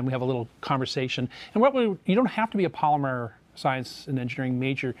 and we have a little conversation. And you don't have to be a polymer science and engineering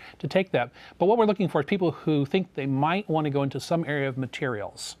major to take that. But what we're looking for is people who think they might want to go into some area of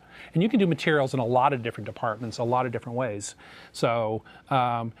materials. And you can do materials in a lot of different departments, a lot of different ways. So,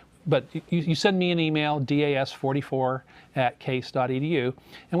 but you send me an email, das44@case.edu,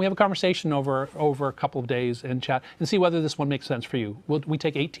 and we have a conversation over a couple of days and chat and see whether this one makes sense for you. We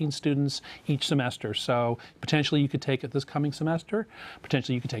take 18 students each semester, so potentially you could take it this coming semester,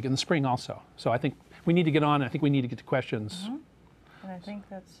 potentially you could take it in the spring also. So I think we need to get on. I think we need to get to questions. Mm-hmm. And I think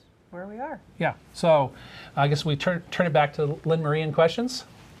that's where we are. Yeah. So I guess we turn it back to Lynn Marie and questions.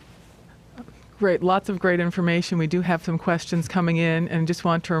 Great, lots of great information. We do have some questions coming in, and just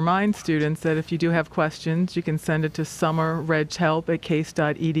want to remind students that if you do have questions, you can send it to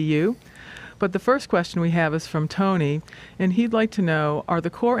summerreghelp@case.edu. But the first question we have is from Tony, and he'd like to know, are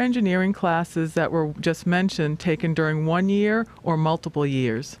the core engineering classes that were just mentioned taken during 1 year or multiple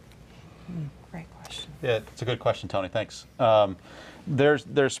years? Great question. Yeah, it's a good question, Tony. Thanks.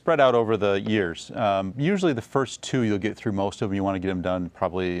 They're spread out over the years. Usually the first 2 you'll get through most of them. You want to get them done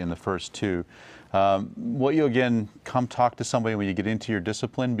probably in the first 2. What you, again, come talk to somebody when you get into your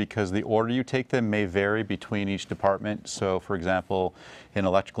discipline, because the order you take them may vary between each department. So for example, in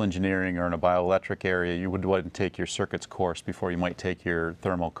electrical engineering or in a bioelectric area, you would want to take your circuits course before you might take your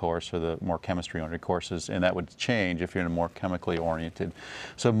thermal course or the more chemistry oriented courses, and that would change if you're in a more chemically oriented.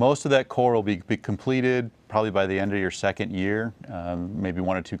 So most of that core will be completed probably by the end of your second year, maybe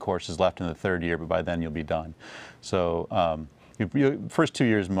 1 or 2 courses left in the third year, but by then you'll be done. So first 2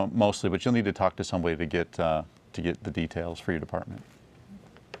 years mostly, but you'll need to talk to somebody to get the details for your department.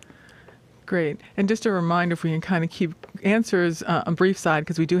 Great. And just a reminder, if we can kind of keep answers on brief side,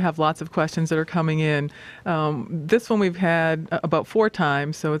 because we do have lots of questions that are coming in. This one we've had about 4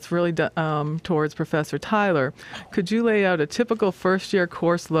 times, so it's really towards Professor Tyler. Could you lay out a typical first-year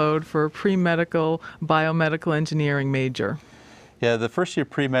course load for a pre-medical biomedical engineering major? Yeah, the first year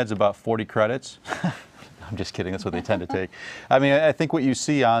pre-med's about 40 credits. I'm just kidding. That's what they tend to take. I mean, I think what you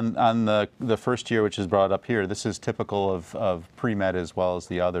see on the first year, which is brought up here, this is typical of pre-med as well as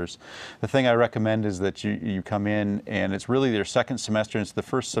the others. The thing I recommend is that you come in, and it's really your second semester, and it's the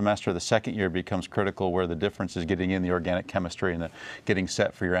first semester of the second year becomes critical, where the difference is getting in the organic chemistry and getting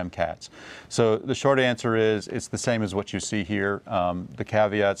set for your MCATs. So the short answer is it's the same as what you see here. The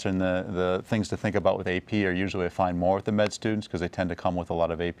caveats and the things to think about with AP are usually I find more with the med students, because they tend to come with a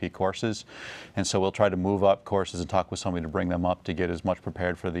lot of AP courses. And so we'll try to move up courses and talk with somebody to bring them up to get as much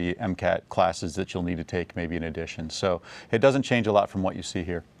prepared for the MCAT classes that you'll need to take maybe in addition. So it doesn't change a lot from what you see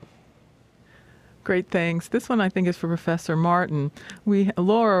here. Great, thanks. This one I think is for Professor Martin.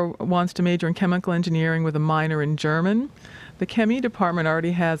 Laura wants to major in chemical engineering with a minor in German. The Chemie department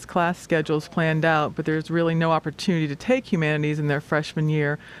already has class schedules planned out, but there's really no opportunity to take humanities in their freshman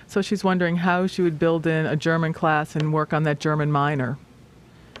year. So she's wondering how she would build in a German class and work on that German minor.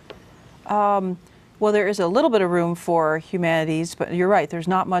 Well, there is a little bit of room for humanities, but you're right, there's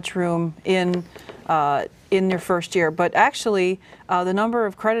not much room in your first year. But actually, the number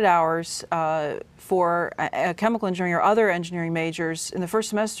of credit hours for chemical engineering or other engineering majors in the first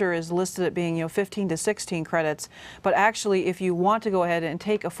semester is listed at being 15 to 16 credits. But actually, if you want to go ahead and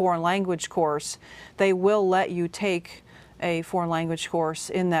take a foreign language course, they will let you take a foreign language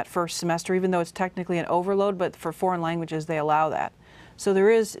course in that first semester, even though it's technically an overload, but for foreign languages, they allow that. So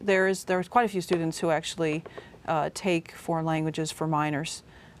there's quite a few students who actually take foreign languages for minors.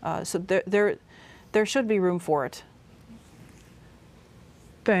 So there should be room for it.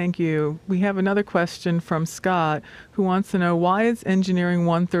 Thank you. We have another question from Scott, who wants to know, why is Engineering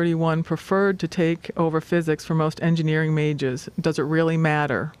 131 preferred to take over physics for most engineering majors? Does it really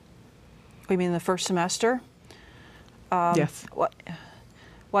matter? You mean the first semester? Yes. Well,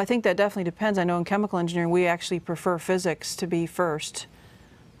 I think that definitely depends. I know in chemical engineering we actually prefer physics to be first.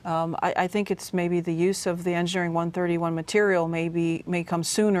 I think it's maybe the use of the Engineering 131 material may come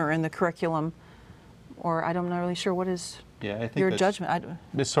sooner in the curriculum, or I'm not really sure what is your judgment.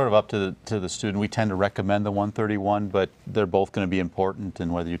 It's sort of up to the student. We tend to recommend the 131, but they're both going to be important,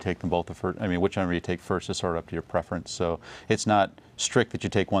 and whether you take them both, whichever you take first is sort of up to your preference. So it's not strict that you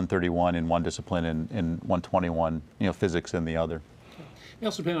take 131 in one discipline and 121, physics in the other. It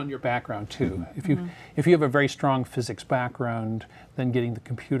also depends on your background too. If you have a very strong physics background, then getting the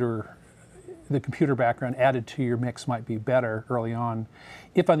computer background added to your mix might be better early on.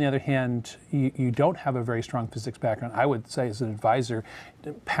 If, on the other hand, you don't have a very strong physics background, I would say as an advisor,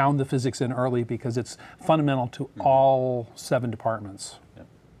 pound the physics in early, because it's fundamental to all 7 departments.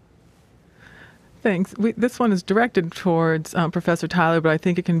 Thanks. This one is directed towards Professor Tyler, but I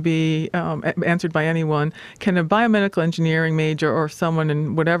think it can be answered by anyone. Can a biomedical engineering major or someone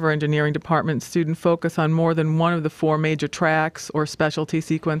in whatever engineering department student focus on more than one of the 4 major tracks or specialty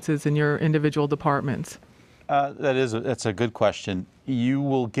sequences in your individual departments? That's a good question. You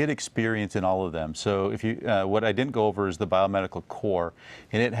will get experience in all of them. So if what I didn't go over is the biomedical core,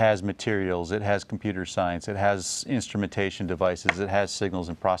 and it has materials, it has computer science, it has instrumentation devices, it has signals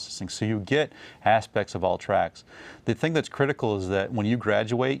and processing. So you get aspects of all tracks. The thing that's critical is that when you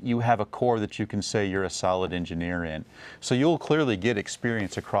graduate, you have a core that you can say you're a solid engineer in. So you'll clearly get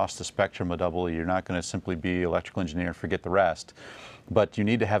experience across the spectrum of EE. You're not going to simply be electrical engineer and forget the rest. But you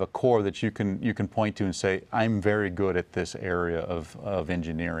need to have a core that you can point to and say, I'm very good at this area of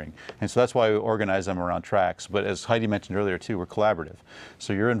engineering. And so that's why we organize them around tracks. But as Heidi mentioned earlier too, we're collaborative.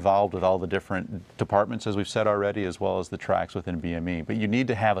 So you're involved with all the different departments, as we've said already, as well as the tracks within BME. But you need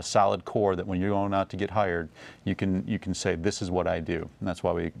to have a solid core that when you're going out to get hired, you can say, this is what I do. And that's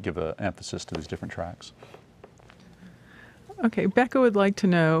why we give an emphasis to these different tracks. Okay, Becca would like to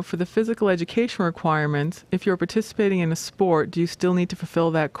know, for the physical education requirements, if you're participating in a sport, do you still need to fulfill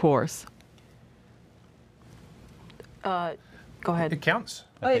that course? Go ahead. It counts.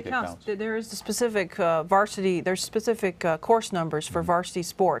 It counts. There is the specific there's specific course numbers for varsity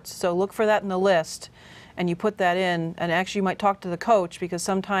sports. So look for that in the list, and you put that in, and actually you might talk to the coach, because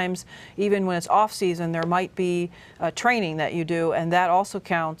sometimes even when it's off season there might be training that you do, and that also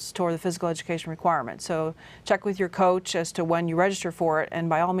counts toward the physical education requirement. So check with your coach as to when you register for it, and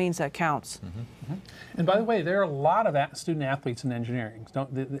by all means that counts. And by the way, there are a lot of student athletes in engineering.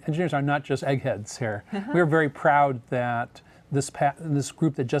 The engineers are not just eggheads here. We're very proud that this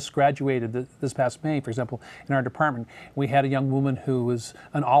group that just graduated this past May, for example, in our department, we had a young woman who was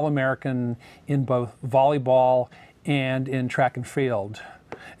an All-American in both volleyball and in track and field.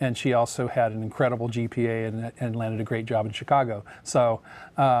 And she also had an incredible GPA and landed a great job in Chicago. So,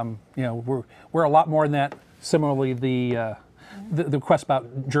 we're a lot more than that. Similarly, the request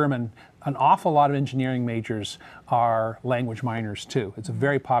about German, an awful lot of engineering majors are language minors too. It's a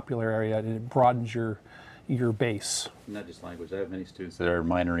very popular area, and it broadens your your base. Not just language. I have many students that are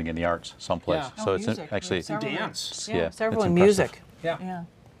minoring in the arts someplace. Yeah. So it's music. actually Several- Dance. Yeah, Yeah, several it's in impressive. music. Yeah. Yeah.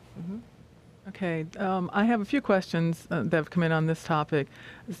 Okay, I have a few questions that have come in on this topic.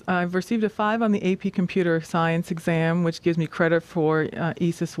 I've received a 5 on the AP Computer Science exam, which gives me credit for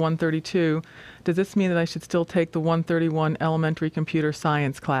ESIS 132. Does this mean that I should still take the 131 Elementary Computer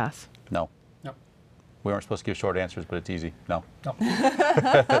Science class? No. No. We weren't supposed to give short answers, but it's easy. No. No.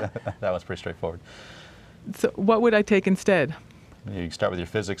 That one's pretty straightforward. So what would I take instead? You can start with your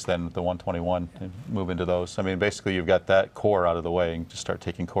physics, then the 121, and move into those. I mean, basically, you've got that core out of the way, and just start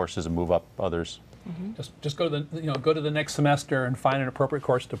taking courses and move up others. Just go to the go to the next semester and find an appropriate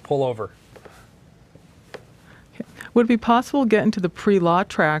course to pull over. Would it be possible to get into the pre-law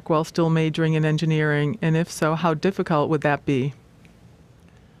track while still majoring in engineering? And if so, how difficult would that be?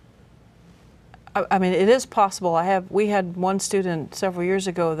 I mean, it is possible. We had one student several years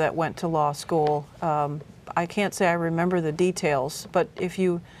ago that went to law school. I can't say I remember the details, but if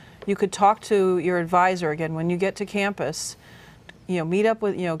you could talk to your advisor again when you get to campus, meet up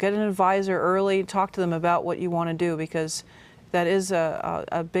with, get an advisor early, talk to them about what you want to do, because that is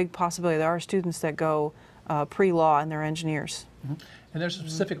a big possibility. There are students that go pre-law and they're engineers. And there's a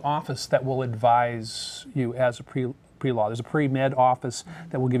specific office that will advise you as a pre-law. There's a pre-med office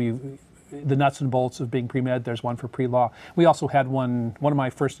that will give you the nuts and bolts of being pre-med. There's one for pre-law. We also had one of my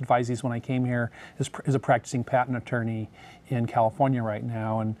first advisees when I came here is a practicing patent attorney in California right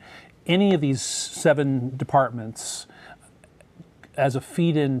now. And any of these 7 departments as a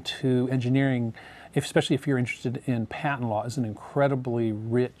feed into engineering, especially if you're interested in patent law, is an incredibly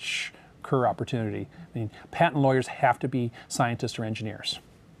rich career opportunity. I mean, patent lawyers have to be scientists or engineers.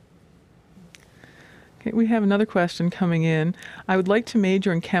 Okay, we have another question coming in. I would like to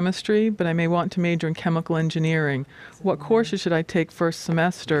major in chemistry, but I may want to major in chemical engineering. What courses should I take first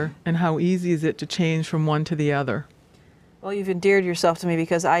semester, and how easy is it to change from one to the other? Well, you've endeared yourself to me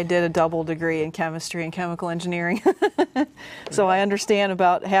because I did a double degree in chemistry and chemical engineering. So I understand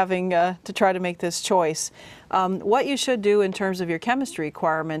about having to try to make this choice. What you should do in terms of your chemistry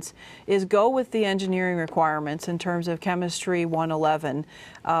requirements is go with the engineering requirements in terms of Chemistry 111.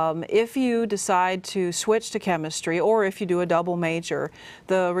 If you decide to switch to chemistry, or if you do a double major,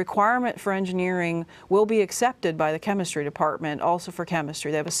 the requirement for engineering will be accepted by the chemistry department also for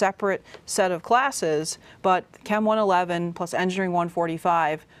chemistry. They have a separate set of classes, but Chem 111 plus Engineering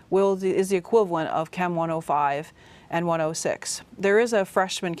 145 is the equivalent of Chem 105 and 106. There is a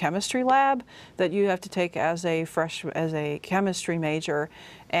freshman chemistry lab that you have to take as a chemistry major,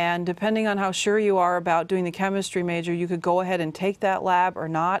 and depending on how sure you are about doing the chemistry major, you could go ahead and take that lab or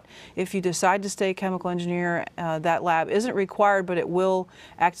not. If you decide to stay chemical engineer, that lab isn't required, but it will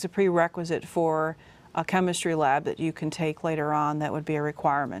act as a prerequisite for a chemistry lab that you can take later on. That would be a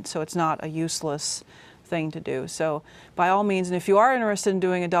requirement. So it's not a useless thing to do. So by all means, and if you are interested in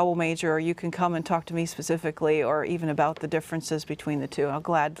doing a double major, you can come and talk to me specifically or even about the differences between the two. I'll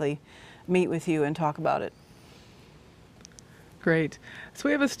gladly meet with you and talk about it. Great. So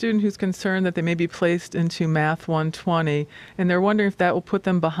we have a student who's concerned that they may be placed into Math 120, and they're wondering if that will put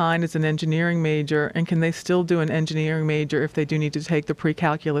them behind as an engineering major, and can they still do an engineering major if they do need to take the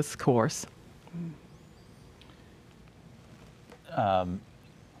pre-calculus course?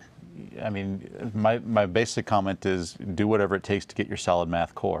 I mean, my basic comment is do whatever it takes to get your solid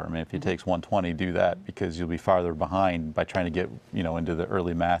math core. I mean, if it takes 120, do that, because you'll be farther behind by trying to get, into the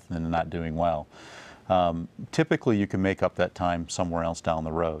early math and then not doing well. Typically, you can make up that time somewhere else down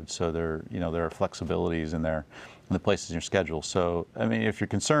the road. So there are flexibilities in the places in your schedule. So, I mean, if your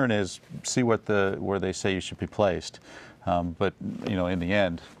concern is see where they say you should be placed, but in the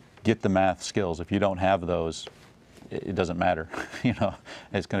end, get the math skills. If you don't have those, it doesn't matter.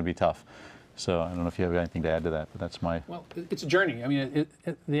 It's going to be tough. So I don't know if you have anything to add to that, but that's my... Well, it's a journey. I mean,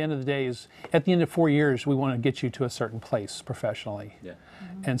 at the end of the day is, at the end of 4 years, we want to get you to a certain place professionally. Yeah.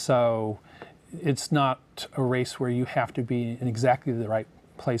 And so it's not a race where you have to be in exactly the right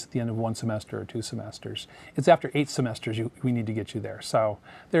place at the end of 1 semester or 2 semesters. It's after 8 semesters we need to get you there. So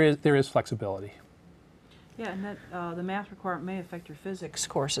there is flexibility. Yeah, and that the math requirement may affect your physics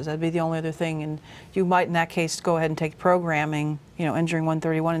courses. That'd be the only other thing, and you might, in that case, go ahead and take programming, Engineering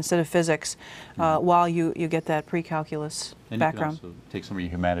 131 instead of physics, while you get that pre-calculus background. You can also take some of your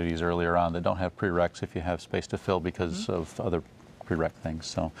humanities earlier on that don't have prereqs if you have space to fill because of other prereq things.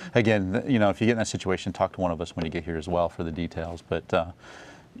 So again, if you get in that situation, talk to one of us when you get here as well for the details. But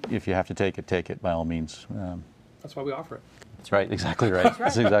if you have to take it by all means. That's why we offer it. That's right. Exactly right.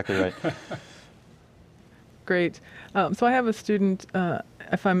 That's exactly right. Great. So I have a student,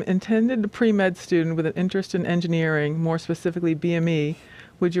 if I'm intended a pre-med student with an interest in engineering, more specifically BME,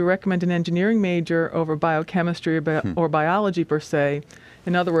 would you recommend an engineering major over biochemistry or biology per se?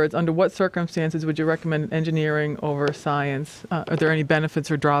 In other words, under what circumstances would you recommend engineering over science? Are there any benefits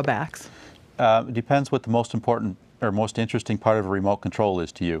or drawbacks? It depends what the most important or most interesting part of a remote control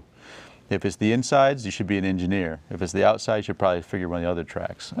is to you. If it's the insides, you should be an engineer. If it's the outsides, you should probably figure one of the other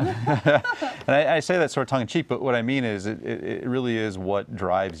tracks. And I say that sort of tongue-in-cheek, but what I mean is it really is what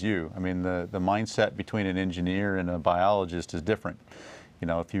drives you. I mean, the mindset between an engineer and a biologist is different. You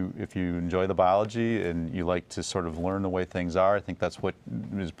know, if you enjoy the biology and you like to sort of learn the way things are, I think that's what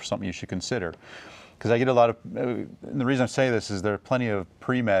is something you should consider. Because I get a lot of, and the reason I say this is there are plenty of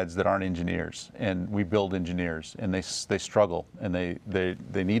pre-meds that aren't engineers, and we build engineers, and they struggle, and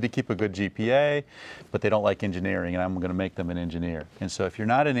they need to keep a good GPA, but they don't like engineering, and I'm going to make them an engineer. And so if you're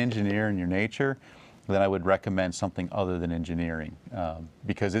not an engineer in your nature, then I would recommend something other than engineering,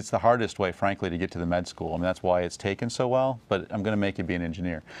 because it's the hardest way, frankly, to get to the med school. I mean, that's why it's taken so well, but I'm going to make you be an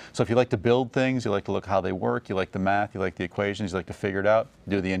engineer. So if you like to build things, you like to look how they work, you like the math, you like the equations, you like to figure it out,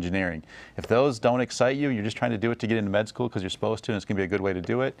 do the engineering. If those don't excite you, you're just trying to do it to get into med school because you're supposed to, and it's going to be a good way to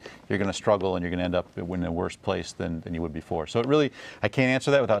do it, you're going to struggle and you're going to end up in a worse place than you would before. So it really, I can't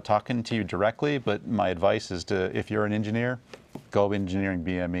answer that without talking to you directly, but my advice is to, if you're an engineer, go engineering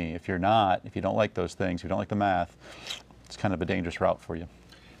BME. If you're not, if you don't like those things, if you don't like the math, it's kind of a dangerous route for you.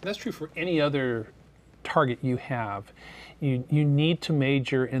 That's true for any other target you have. You need to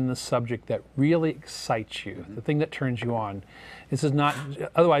major in the subject that really excites you, the thing that turns you on. This is not,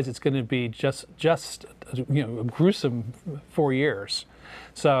 otherwise it's going to be just you know, a gruesome 4 years.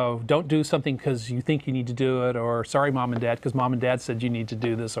 So don't do something because you think you need to do it, or sorry mom and dad because mom and dad said you need to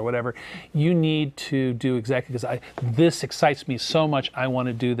do this, or whatever. You need to do exactly because this excites me so much, I want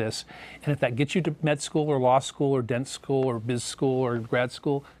to do this. And if that gets you to med school or law school or dent school or biz school or grad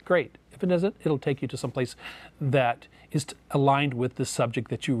school, great. If it doesn't, it'll take you to some place that is aligned with the subject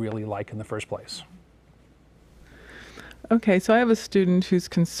that you really like in the first place. Okay, so I have a student who's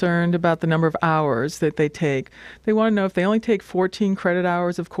concerned about the number of hours that they take. They want to know if they only take 14 credit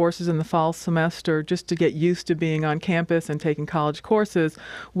hours of courses in the fall semester just to get used to being on campus and taking college courses,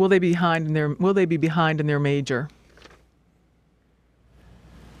 will they be behind in their major?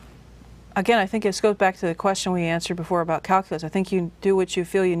 Again, I think it goes back to the question we answered before about calculus. I think you do what you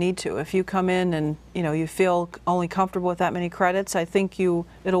feel you need to. If you come in and you feel only comfortable with that many credits, I think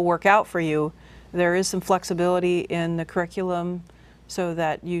it'll work out for you. There is some flexibility in the curriculum so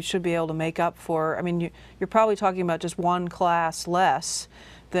that you should be able to make up for, I mean, you're probably talking about just one class less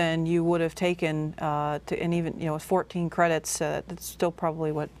than you would have taken, and even, with 14 credits, that's still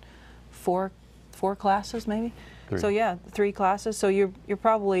probably, what, four classes maybe? 3. So yeah, 3 classes. So you're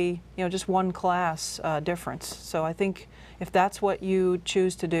probably, just one class difference. So I think if that's what you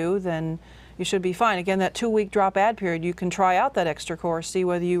choose to do, then you should be fine. Again, that 2-week drop add period, you can try out that extra course, see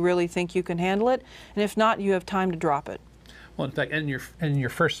whether you really think you can handle it, and if not, you have time to drop it. Well, in fact, in your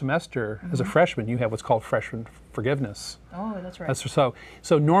first semester as a freshman, you have what's called freshman forgiveness. Oh, that's right.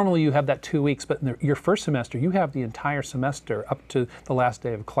 So normally you have that 2 weeks, but in your first semester, you have the entire semester up to the last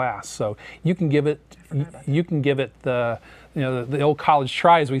day of class. So you can give it the the old college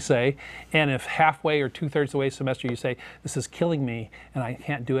try, as we say, and if halfway or 2/3 of the way semester you say, this is killing me and I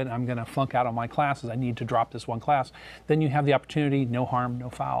can't do it, and I'm going to flunk out on my classes, I need to drop this one class, then you have the opportunity, no harm, no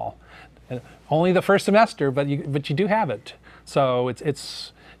foul. Only the first semester, but you do have it. So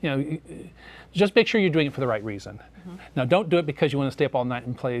it's just make sure you're doing it for the right reason. Now, don't do it because you want to stay up all night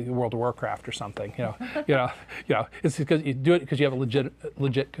and play World of Warcraft or something. It's because you do it because you have a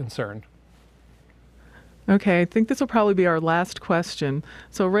legit concern. Okay, I think this will probably be our last question.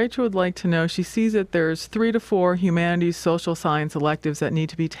 So Rachel would like to know, she sees that there's 3 to 4 humanities, social science electives that need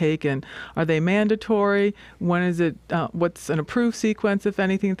to be taken. Are they mandatory? When is it, what's an approved sequence, if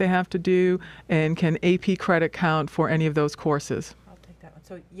anything, that they have to do? And can AP credit count for any of those courses? I'll take that one.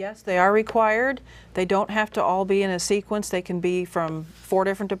 So yes, they are required. They don't have to all be in a sequence. They can be from 4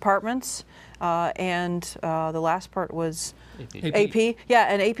 different departments. And the last part was AP.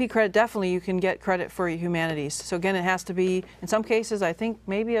 Yeah, and AP credit, definitely you can get credit for humanities. So again, it has to be, in some cases, I think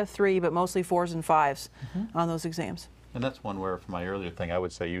maybe a 3, but mostly 4s and 5s on those exams. And that's one where, for my earlier thing, I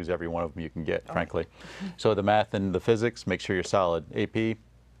would say use every one of them you can get, frankly. So the math and the physics, make sure you're solid. AP,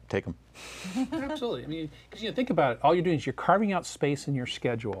 take them. Absolutely. I mean, because think about it, all you're doing is you're carving out space in your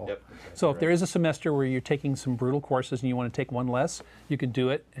schedule. Yep, so if there is a semester where you're taking some brutal courses and you want to take one less, you can do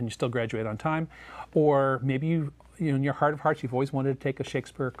it and you still graduate on time. Or maybe you in your heart of hearts, you've always wanted to take a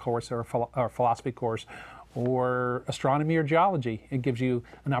Shakespeare course or a philosophy course or astronomy or geology. It gives you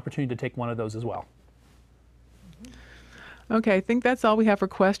an opportunity to take one of those as well. Okay, I think that's all we have for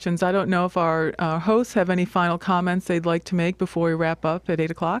questions. I don't know if our hosts have any final comments they'd like to make before we wrap up at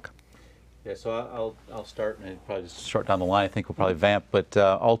 8 o'clock. Yeah, so I'll start and probably just short down the line. I think we'll probably vamp, but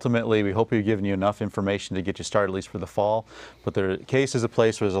ultimately we hope we've given you enough information to get you started at least for the fall. But the case is a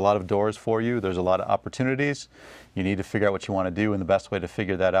place where there's a lot of doors for you. There's a lot of opportunities. You need to figure out what you want to do, and the best way to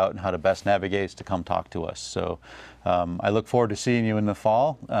figure that out and how to best navigate is to come talk to us. So I look forward to seeing you in the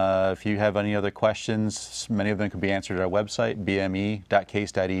fall. If you have any other questions, many of them can be answered at our website,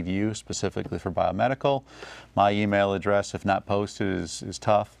 bme.case.edu, specifically for biomedical. My email address, if not posted, is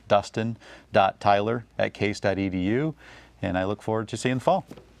tough, dustin.tyler@case.edu, and I look forward to seeing you in the fall.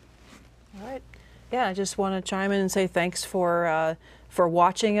 All right. Yeah, I just want to chime in and say thanks for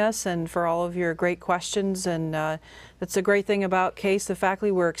watching us and for all of your great questions. And that's the great thing about CASE, the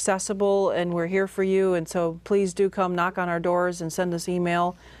faculty, we're accessible and we're here for you. And so please do come knock on our doors and send us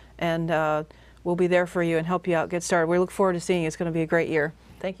email, and we'll be there for you and help you out get started. We look forward to seeing you. It's going to be a great year.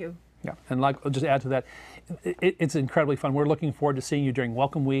 Thank you. Yeah, and I'll just add to that, it's incredibly fun. We're looking forward to seeing you during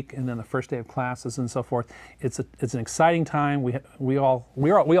Welcome Week and then the first day of classes and so forth. It's an exciting time. We all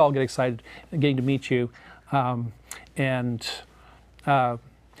get excited getting to meet you, and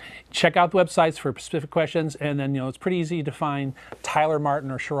check out the websites for specific questions. And then it's pretty easy to find Tyler, Martin,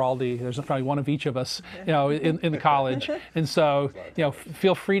 or Schiraldi. There's probably one of each of us, in the college. And so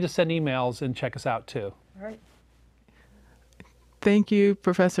feel free to send emails and check us out too. All right. Thank you,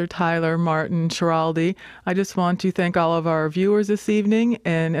 Professor Tyler, Martin, Schiraldi. I just want to thank all of our viewers this evening,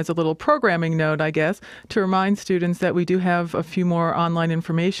 and as a little programming note, I guess, to remind students that we do have a few more online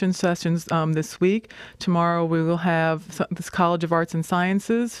information sessions this week. Tomorrow we will have this College of Arts and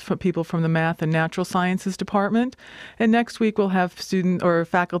Sciences for people from the Math and Natural Sciences Department. And next week we'll have student or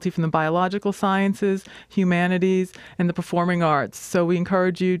faculty from the Biological Sciences, Humanities, and the Performing Arts. So we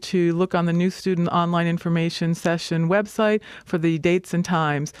encourage you to look on the new student online information session website for the dates and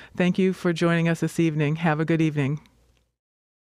times. Thank you for joining us this evening. Have a good evening.